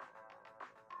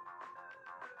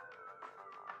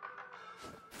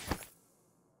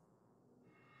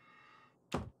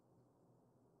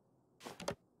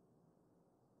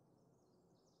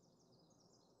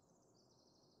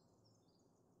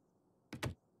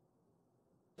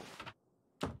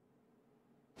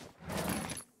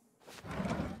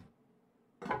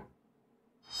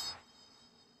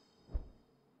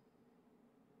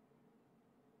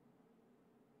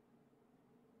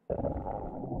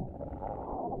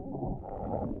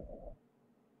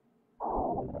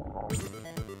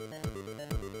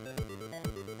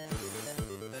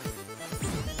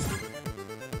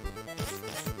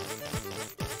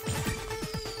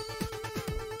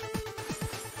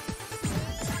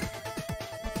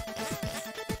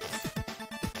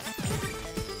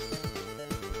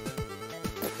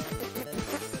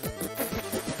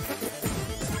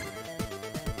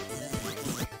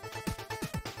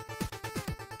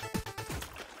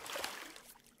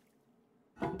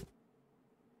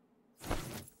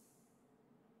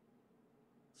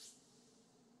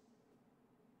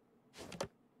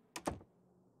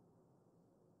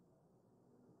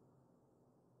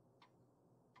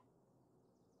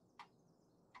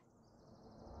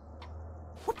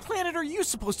 What planet are you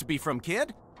supposed to be from,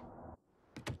 kid?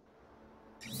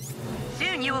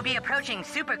 Soon you will be approaching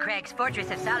Super Craig's Fortress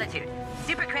of Solitude.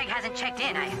 Super Craig hasn't checked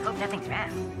in. I hope nothing's wrong.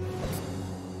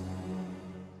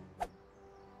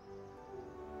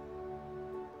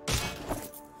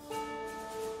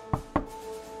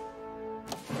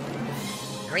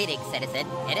 Greetings, citizen.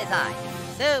 It is I,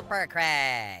 Super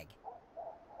Craig.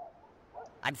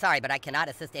 I'm sorry, but I cannot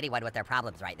assist anyone with their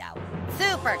problems right now.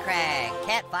 Super Craig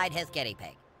can't find his guinea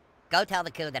pig. Go tell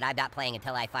the coon that I'm not playing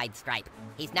until I find Stripe.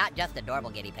 He's not just a normal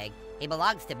guinea pig. He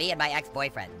belongs to me and my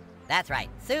ex-boyfriend. That's right,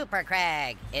 Super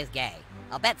Craig is gay.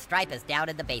 I'll bet Stripe is down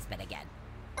in the basement again.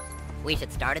 We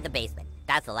should start in the basement.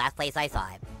 That's the last place I saw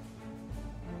him.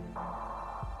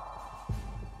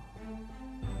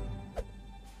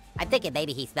 I'm thinking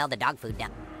maybe he smelled the dog food now.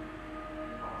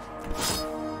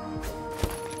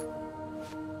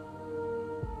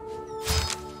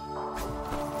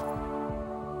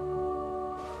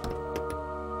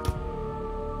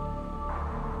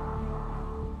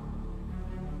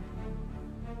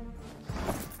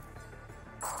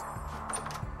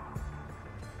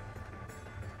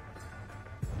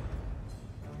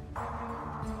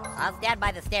 I'll stand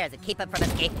by the stairs and keep him from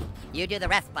escaping. You do the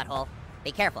rest, butthole.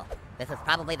 Be careful. This is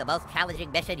probably the most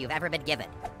challenging mission you've ever been given.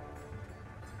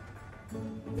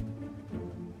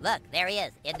 Look, there he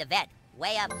is, in the vent,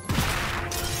 way up.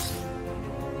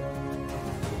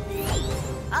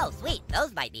 Oh, sweet,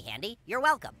 those might be handy. You're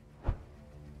welcome.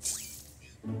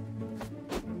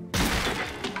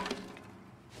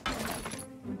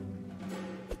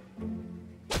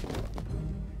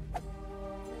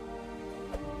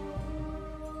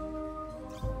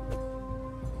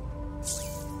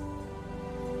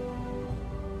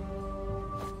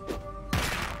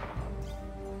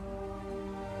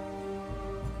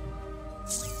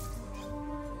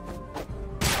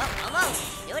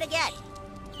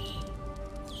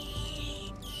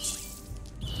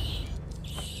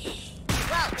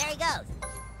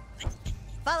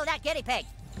 Follow that guinea pig!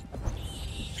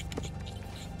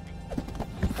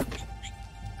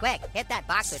 Quick, hit that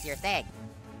box with your thing.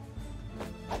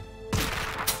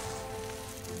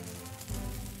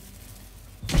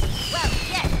 Well,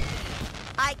 shit!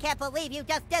 I can't believe you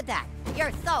just did that!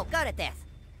 You're so good at this!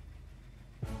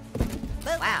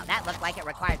 Wow, that looked like it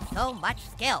required so much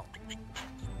skill.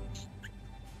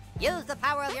 Use the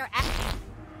power of your action.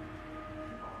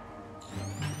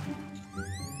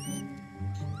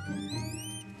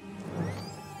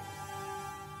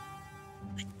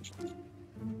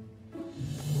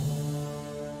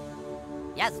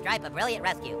 Yes, Stripe, a brilliant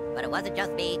rescue. But it wasn't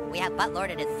just me. We have Buttlord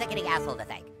and his sickening asshole to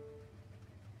thank.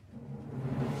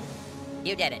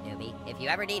 You did it, newbie. If you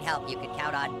ever need help, you can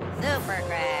count on Super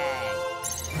Craig.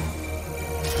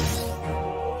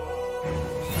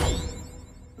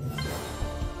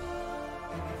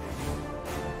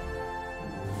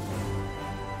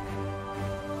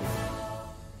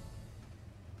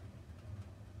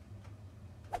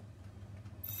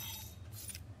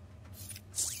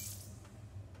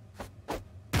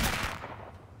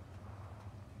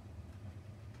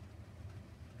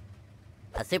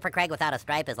 A Super Craig without a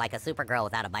stripe is like a Supergirl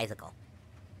without a bicycle.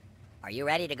 Are you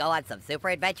ready to go on some super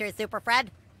adventures, Super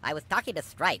Fred? I was talking to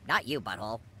Stripe, not you,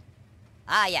 butthole.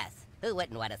 Ah, yes. Who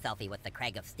wouldn't want a selfie with the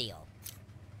Craig of Steel?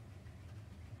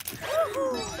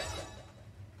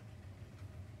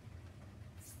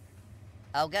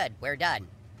 Oh, good. We're done.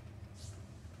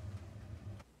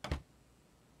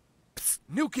 Psst,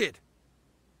 new kid.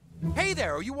 Hey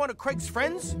there, are you one of Craig's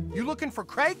friends? You looking for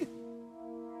Craig?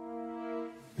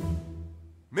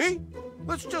 Me?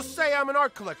 Let's just say I'm an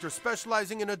art collector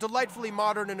specializing in a delightfully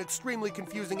modern and extremely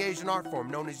confusing Asian art form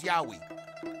known as yaoi.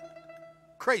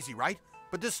 Crazy, right?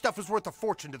 But this stuff is worth a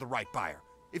fortune to the right buyer.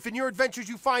 If in your adventures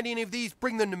you find any of these,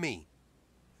 bring them to me.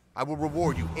 I will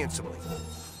reward you handsomely.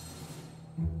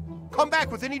 Come back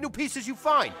with any new pieces you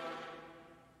find.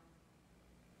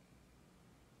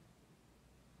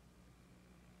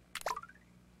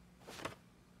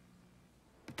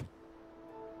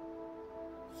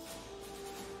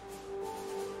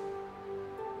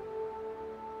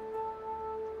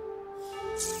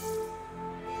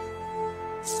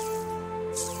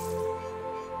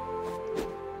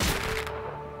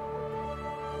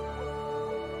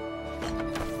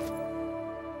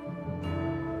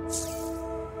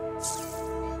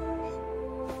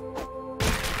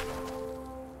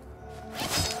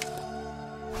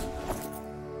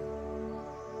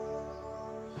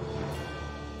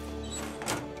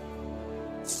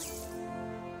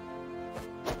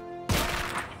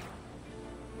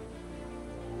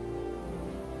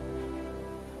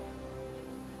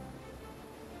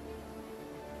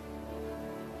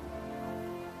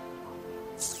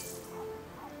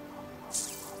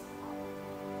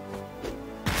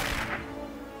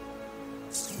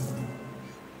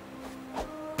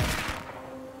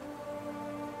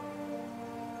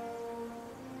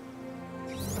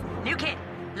 New kid,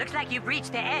 looks like you've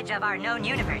reached the edge of our known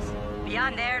universe.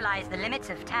 Beyond there lies the limits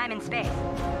of time and space.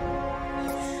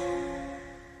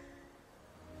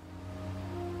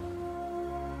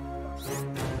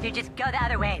 Dude, just go the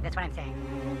other way, that's what I'm saying.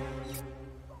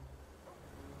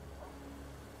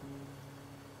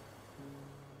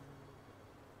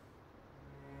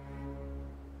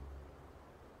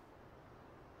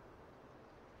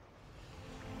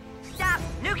 Stop!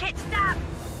 New kid, stop!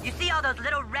 You see all those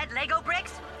little red Lego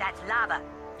bricks? That's lava.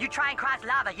 You try and cross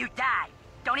lava, you die.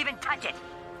 Don't even touch it.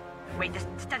 Wait, this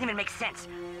doesn't even make sense.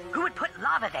 Who would put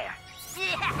lava there?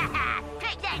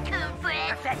 Take that, Coon friend!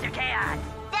 Professor Chaos!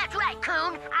 That's right,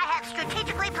 Coon. I have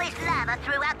strategically placed lava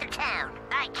throughout the town.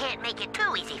 I can't make it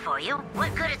too easy for you.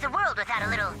 What good is the world without a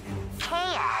little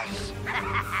chaos?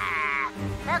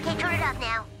 Okay, turn it off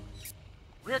now.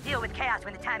 We'll deal with chaos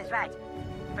when the time is right.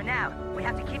 For now, we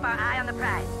have to keep our eye on the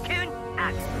prize. Coon,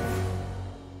 out.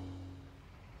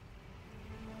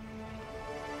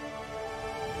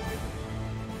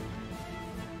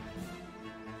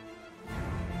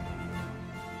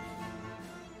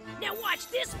 Now watch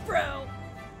this, bro!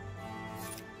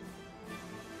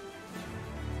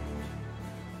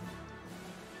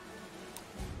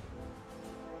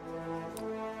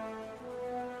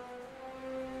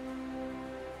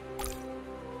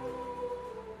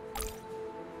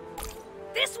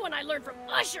 This one I learned from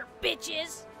Usher,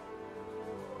 bitches!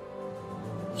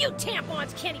 You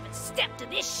tampons can't even step to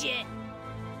this shit!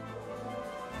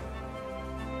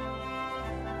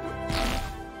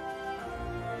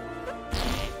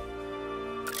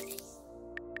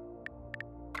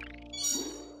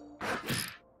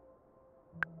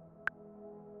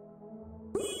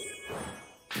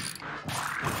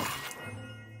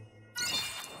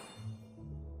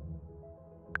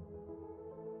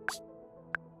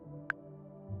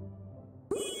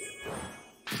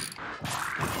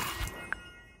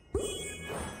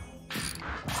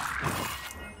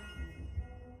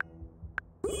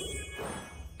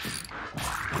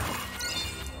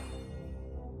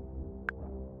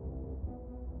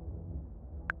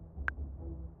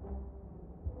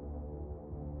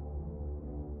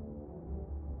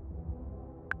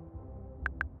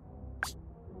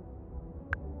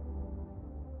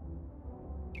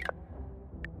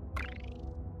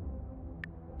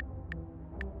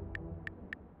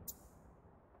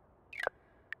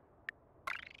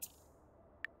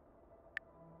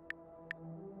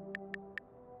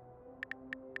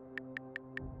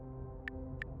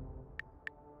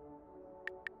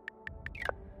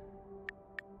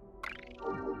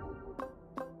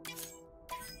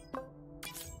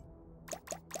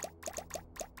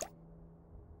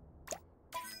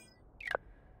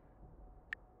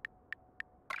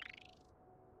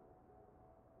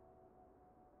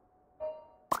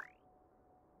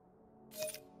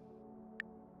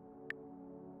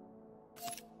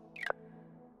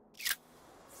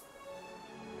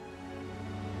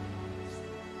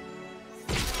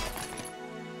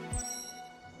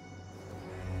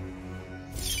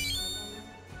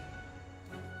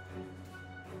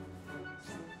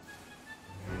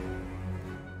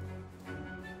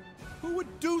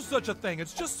 do such a thing?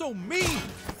 It's just so mean!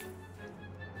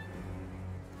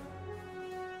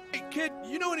 Hey, kid,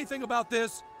 you know anything about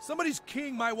this? Somebody's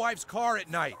keying my wife's car at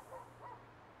night.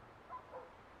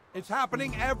 It's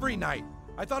happening every night.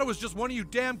 I thought it was just one of you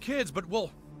damn kids, but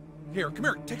well... Here, come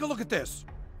here, take a look at this.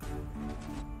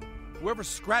 Whoever's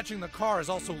scratching the car is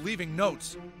also leaving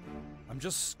notes. I'm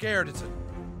just scared it's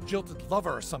a jilted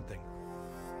lover or something.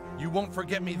 You won't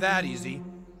forget me that easy.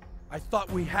 I thought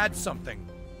we had something.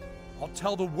 I'll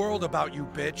tell the world about you,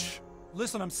 bitch.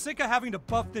 Listen, I'm sick of having to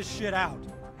buff this shit out.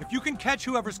 If you can catch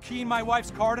whoever's keying my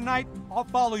wife's car tonight, I'll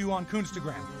follow you on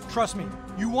Coonstagram. Trust me,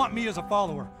 you want me as a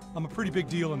follower. I'm a pretty big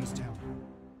deal in this town.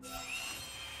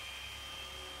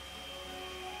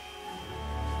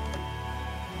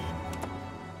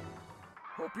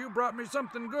 Hope you brought me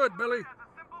something good, Billy.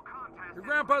 Your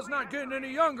grandpa's not getting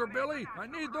any younger, Billy. I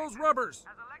need those rubbers.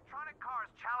 As electronic cars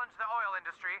challenge the oil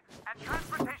industry and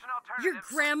transportation alternatives... Your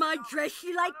grandma dressed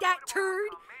you like that, turd?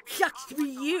 Sucks to be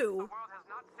you.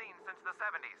 since the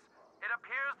 70s. It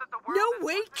appears that the world No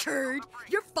way, turd.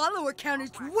 Your follower count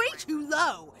is way too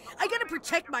low. I gotta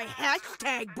protect my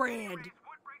hashtag brand.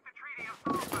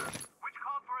 which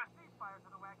called for a ceasefire to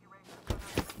the wacky races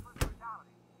and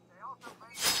brutality. They also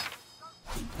claimed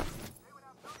they would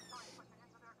have no choice but to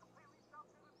enter their completely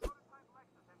self-driven prototype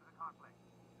Lexus into the conflict.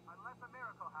 Unless a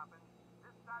miracle happens,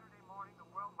 this Saturday morning the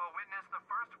world will witness the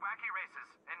first wacky races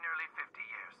in nearly 50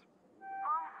 years.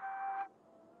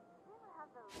 Do you ever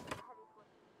have those heavy foot?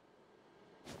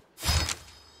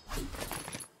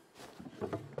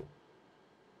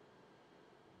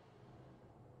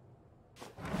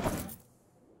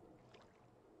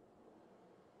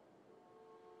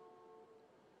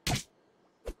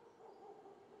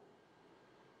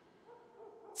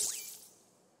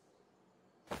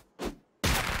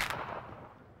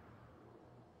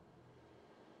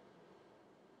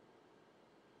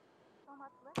 So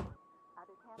much liquor.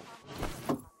 Other tampons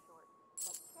come up short,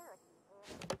 but Cherokee air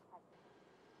protected.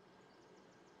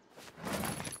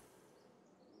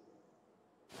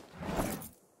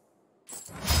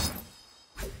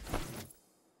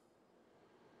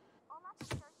 All that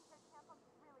Cherokee said tampons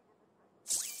really did the trick.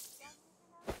 Don't you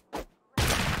know?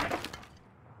 Go get it.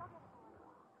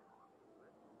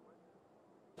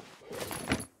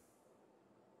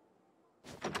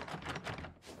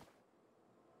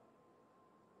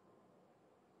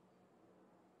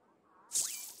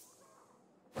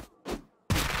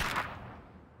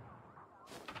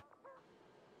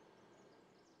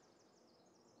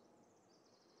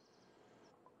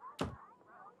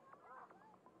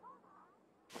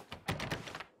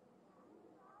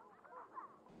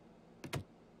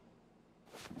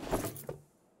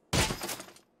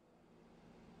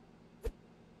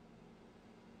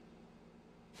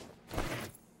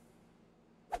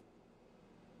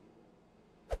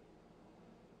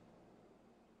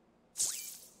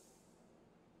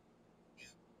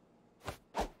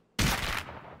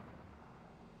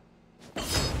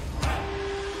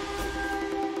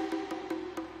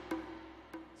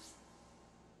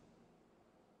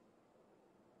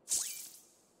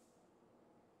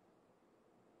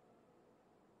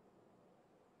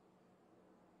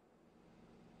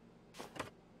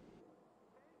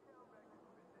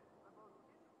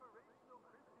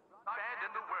 Band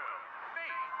in the world,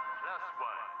 Faith Plus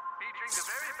One, featuring the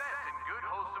very best in good,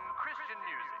 wholesome Christian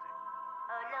music.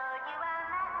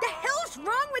 The hell's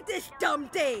wrong with this dumb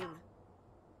thing?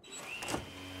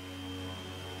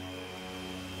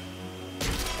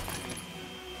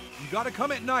 You gotta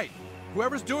come at night.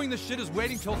 Whoever's doing this shit is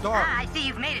waiting till dark. Ah, I see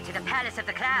you've made it to the Palace of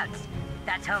the Clouds.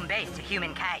 That's home base to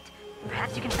Human Kite.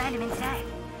 Perhaps you can find him inside.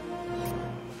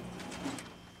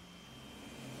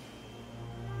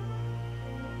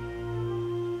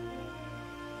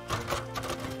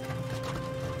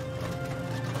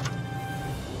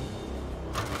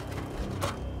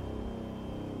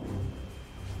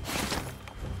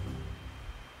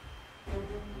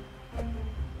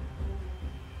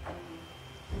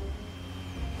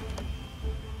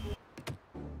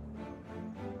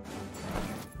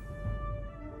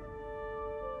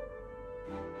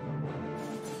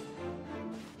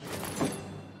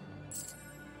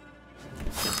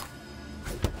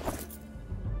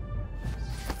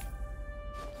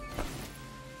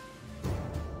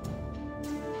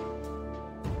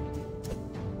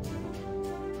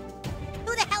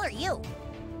 Who the hell are you?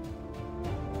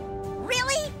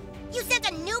 Really? You sent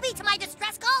a newbie to my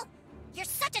distress call? You're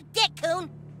such a dick, Coon.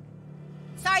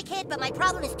 Sorry, kid, but my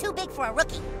problem is too big for a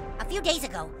rookie. A few days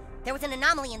ago, there was an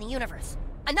anomaly in the universe.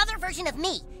 Another version of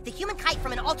me, the Human Kite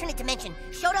from an alternate dimension,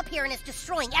 showed up here and is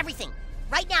destroying everything.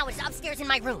 Right now, it's upstairs in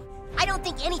my room. I don't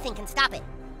think anything can stop it.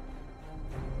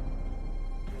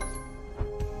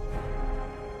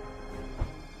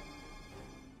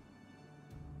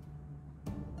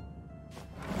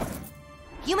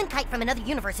 Human Kite from another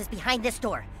universe is behind this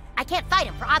door. I can't fight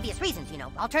him for obvious reasons, you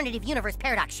know, alternative universe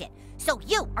paradox shit. So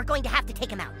you are going to have to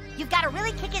take him out. You've got to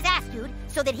really kick his ass, dude,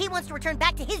 so that he wants to return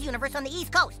back to his universe on the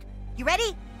East Coast. You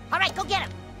ready? All right, go get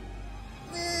him.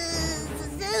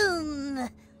 Zoom.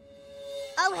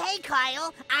 Oh, hey,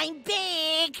 Kyle. I'm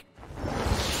big.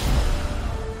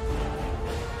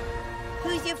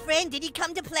 Who's your friend? Did he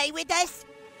come to play with us?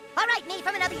 All right, me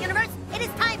from another universe. It is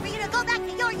time for you to go back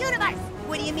to your universe.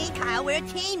 What do you mean, Kyle? We're a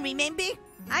team, remember?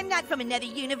 I'm not from another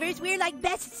universe. We're like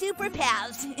best super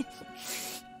pals.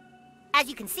 As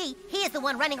you can see, he is the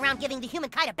one running around giving the Human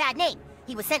Kite a bad name.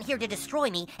 He was sent here to destroy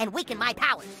me and weaken my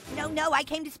powers. No, I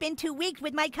came to spend 2 weeks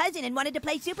with my cousin and wanted to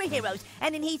play superheroes.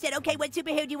 And then he said, okay, what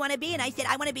superhero do you want to be? And I said,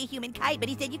 I want to be Human Kite. But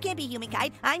he said, you can't be Human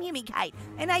Kite. I'm Human Kite.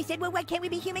 And I said, well, why can't we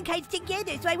be Human Kites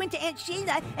together? So I went to Aunt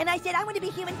Sheila and I said, I want to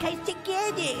be Human Kites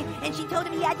together. And she told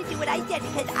him he had to do what I said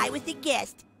because I was the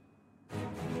guest.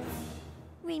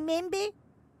 Remember?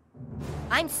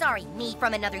 I'm sorry, me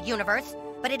from another universe,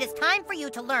 but it is time for you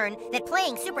to learn that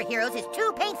playing superheroes is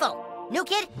too painful. New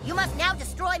kid, you must now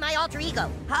destroy my alter ego.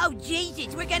 Oh,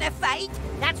 Jesus, we're gonna fight?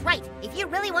 That's right. If you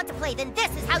really want to play, then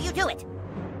this is how you do it.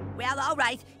 Well, all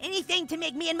right. Anything to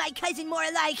make me and my cousin more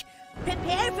alike.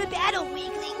 Prepare for battle,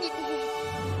 weakling.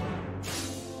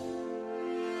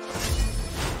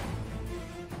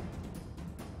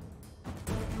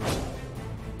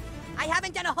 I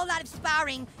haven't done a whole lot of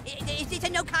sparring. Is this a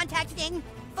no-contact thing?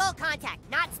 Full contact,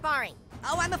 not sparring.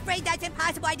 Oh, I'm afraid that's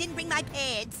impossible. I didn't bring my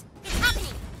pads. It's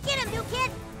happening. Get him, new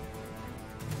kid!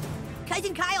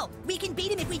 Cousin Kyle, we can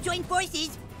beat him if we join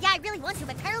forces. Yeah, I really want to,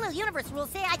 but parallel universe rules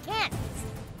say I can't.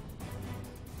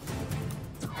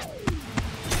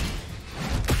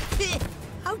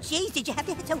 Oh, jeez, did you have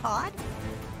to hit so hard?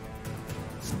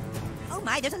 Oh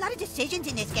my, there's a lot of decisions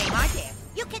in this game, aren't there?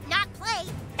 You could not play.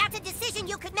 That's a decision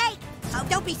you could make. Oh,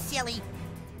 don't be silly.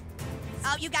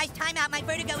 Oh, you guys, time out. My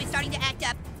vertigo is starting to act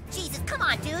up. Jesus, come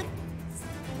on, dude.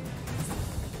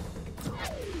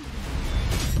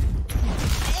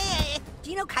 Hey,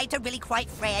 do you know kites are really quite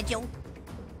fragile?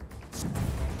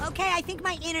 Okay, I think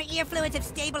my inner ear fluids have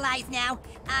stabilized now.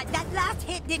 That last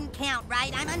hit didn't count,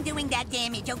 right? I'm undoing that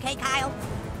damage, okay, Kyle?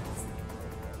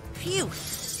 Phew.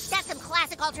 That's some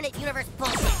classic alternate universe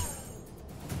bullshit.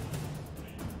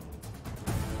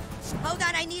 Hold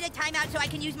on, I need a timeout so I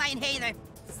can use my inhaler.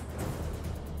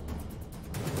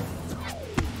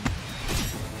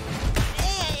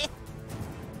 Hey.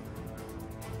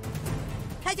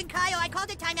 Cousin Kyle, I called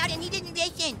a timeout and he didn't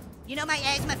listen. You know my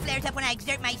asthma flares up when I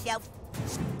exert myself.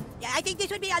 Yeah, I think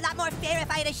this would be a lot more fair if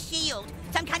I had a shield.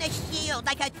 Some kind of shield,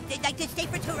 like the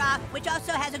Safer Torah, which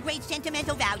also has a great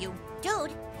sentimental value.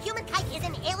 Dude, Human Kite is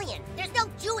an alien. There's no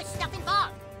Jewish stuff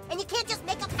involved. And you can't just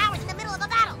make up powers in the middle of a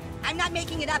battle. I'm not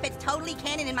making it up. It's totally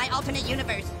canon in my alternate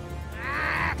universe.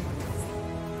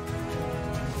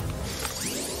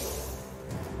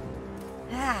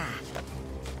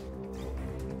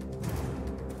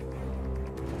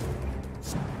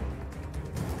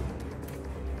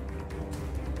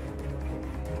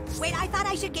 Wait, I thought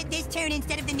I should get this turn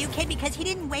instead of the new kid because he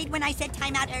didn't wait when I said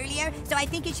timeout earlier, so I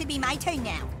think it should be my turn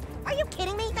now. Are you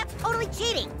kidding me? That's totally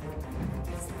cheating.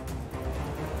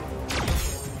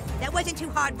 That wasn't too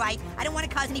hard, right? I don't want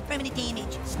to cause any permanent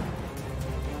damage.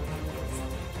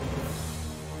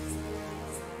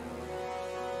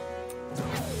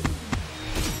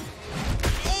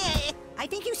 I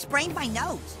think you sprained my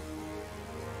nose.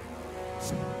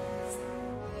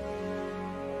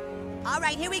 All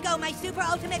right, here we go. My super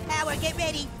ultimate power. Get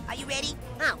ready. Are you ready?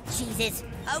 Oh, Jesus.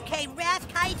 Okay,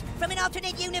 Wrath Kite from an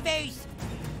alternate universe.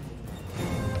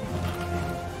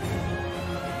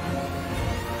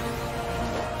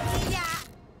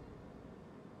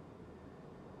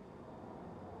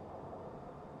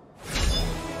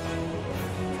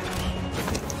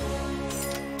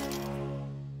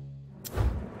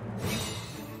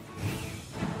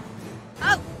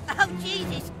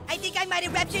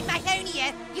 Ruptured my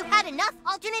hernia. You had enough,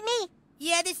 alternate me?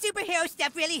 Yeah, the superhero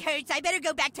stuff really hurts. I better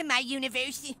go back to my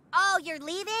universe. Oh, you're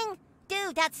leaving?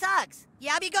 Dude, that sucks.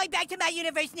 Yeah, I'll be going back to my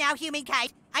universe now, Human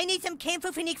Kite. I need some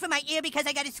Campho-Phenique for my ear because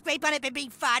I got a scrape on it by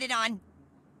being farted on.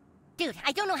 Dude,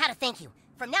 I don't know how to thank you.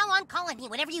 From now on, call on me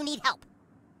whenever you need help.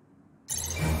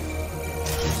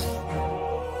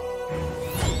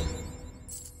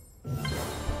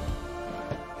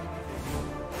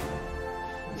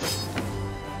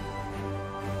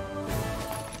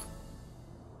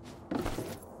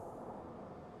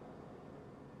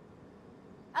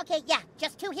 Okay, yeah,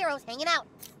 just 2 heroes hanging out.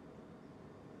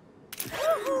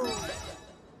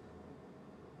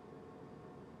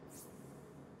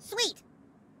 Sweet.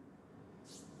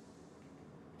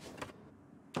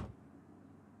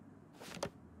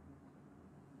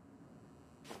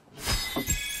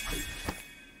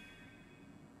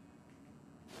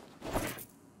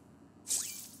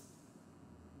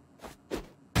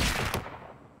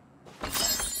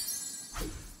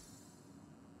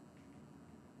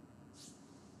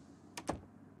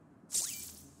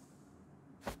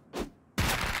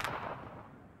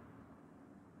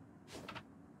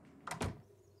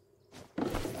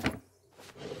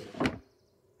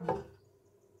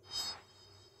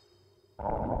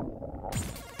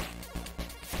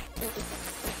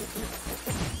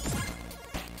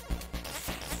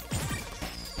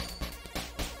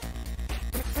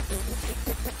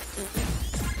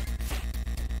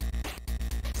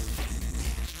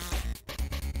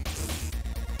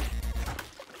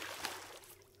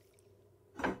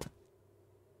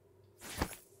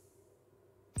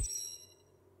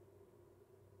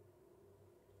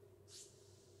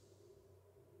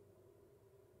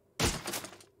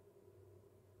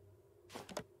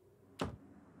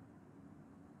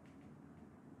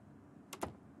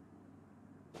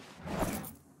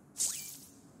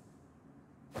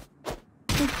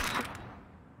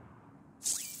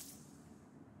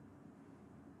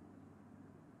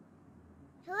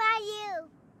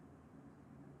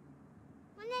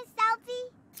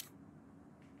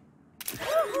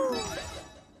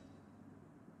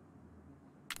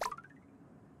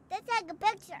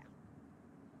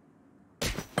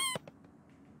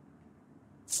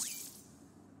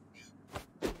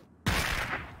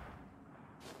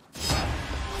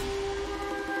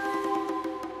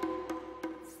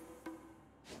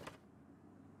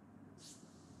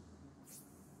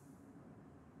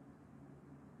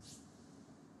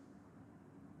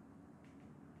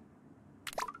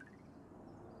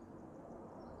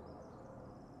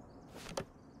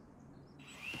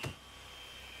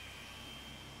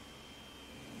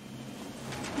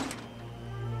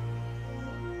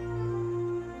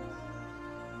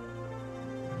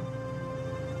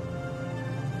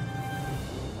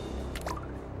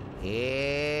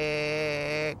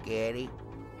 Here, kitty.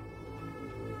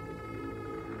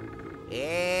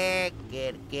 Here,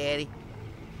 kitty, kitty.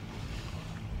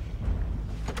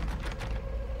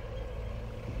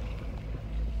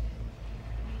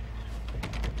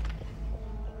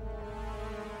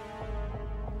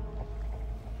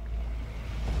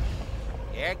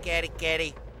 Here, kitty,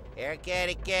 kitty. Here,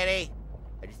 kitty, kitty.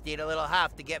 I just need a little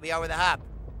huff to get me over the hump.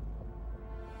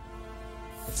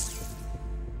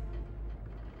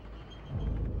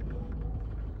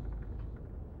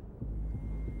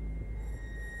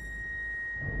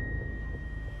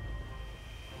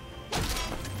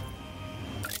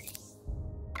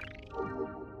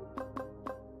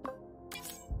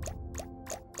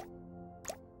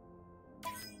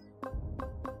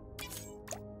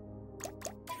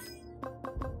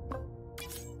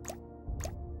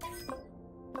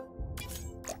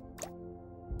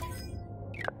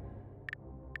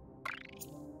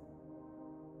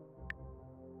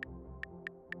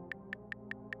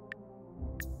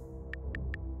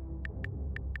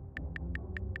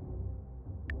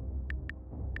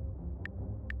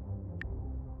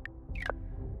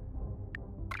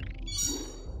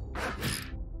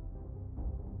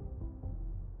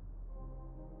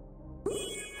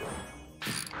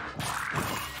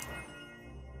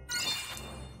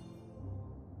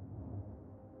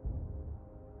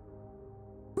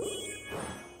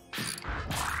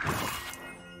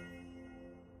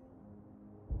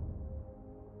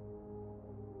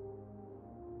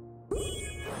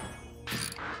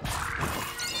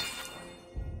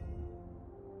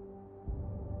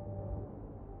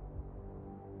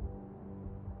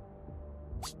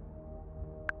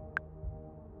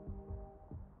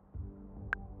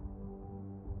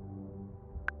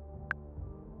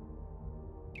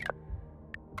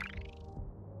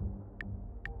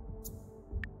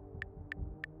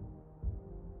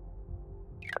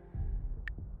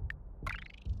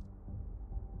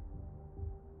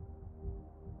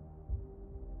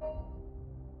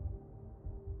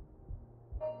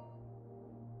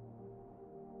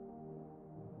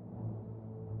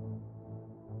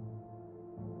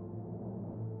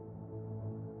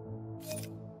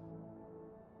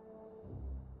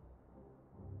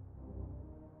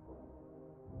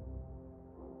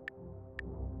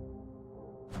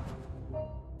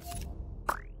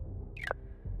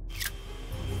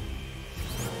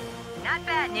 Not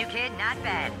bad, new kid, not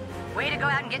bad. Way to go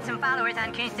out and get some followers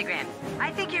on Coonstagram. I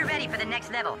think you're ready for the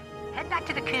next level. Head back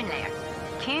to the Coon lair.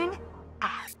 Coon,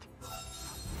 out.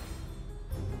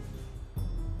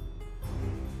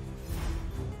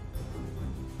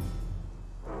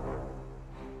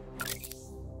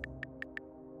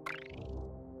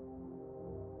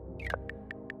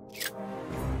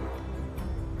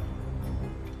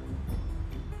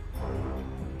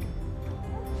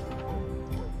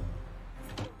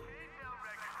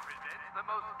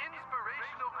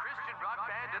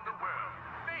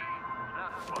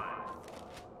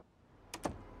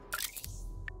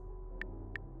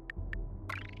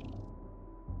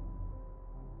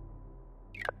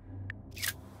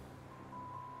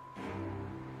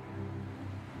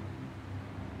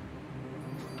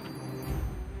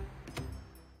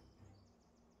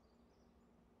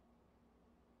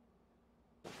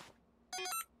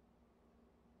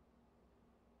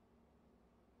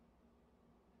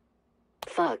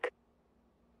 Fuck.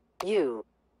 You.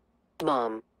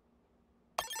 Mom.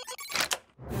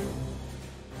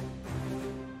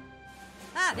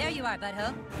 Ah, there you are,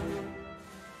 butthole.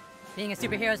 Being a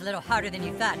superhero is a little harder than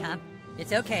you thought, huh?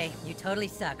 It's okay, you totally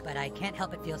suck, but I can't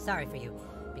help but feel sorry for you,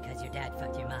 because your dad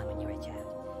fucked your mom when you were a child.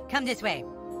 Come this way.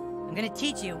 I'm gonna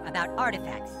teach you about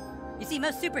artifacts. You see,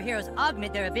 most superheroes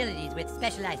augment their abilities with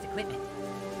specialized equipment.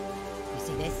 You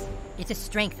see this? It's a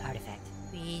strength artifact.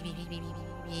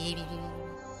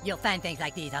 You'll find things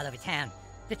like these all over town.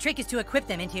 The trick is to equip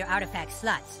them into your artifact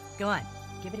slots. Go on,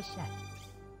 give it a shot.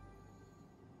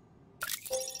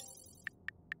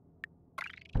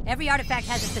 Every artifact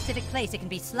has a specific place it can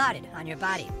be slotted on your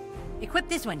body. Equip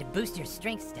this one to boost your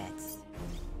strength stats.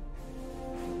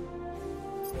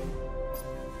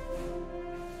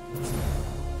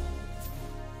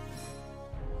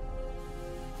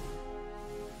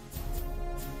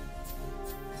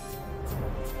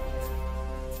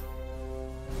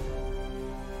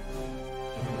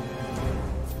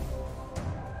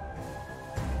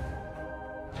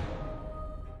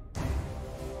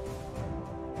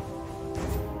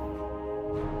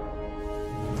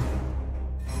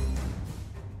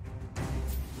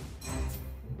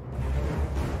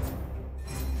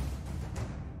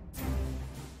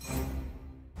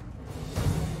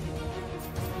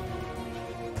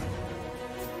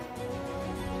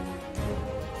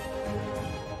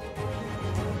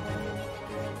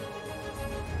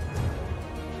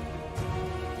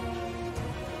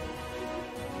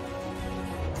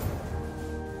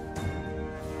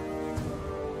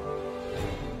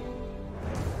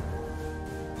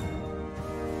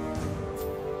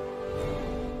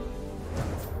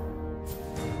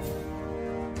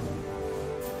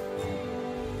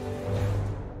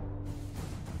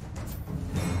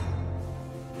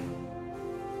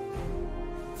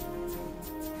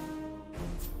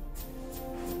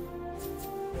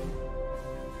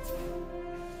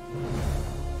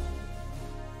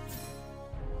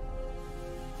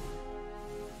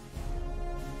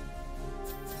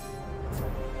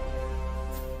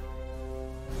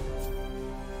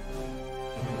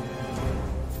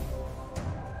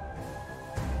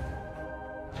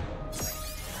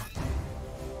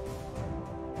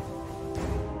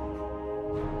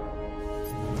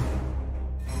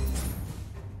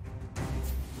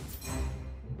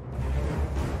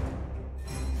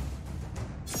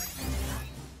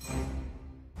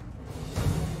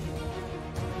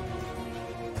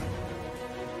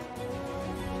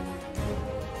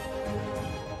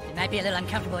 Might be a little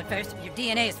uncomfortable at first, but your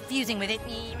DNA is fusing with it.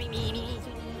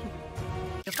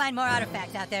 You'll find more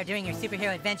artifacts out there during your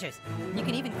superhero adventures. And you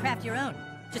can even craft your own.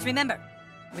 Just remember,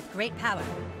 with great power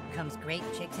comes great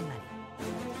chicks and money.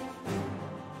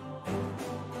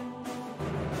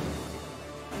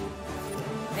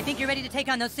 I think you're ready to take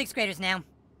on those 6th graders now.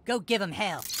 Go give them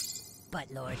hell,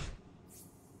 Butt Lord.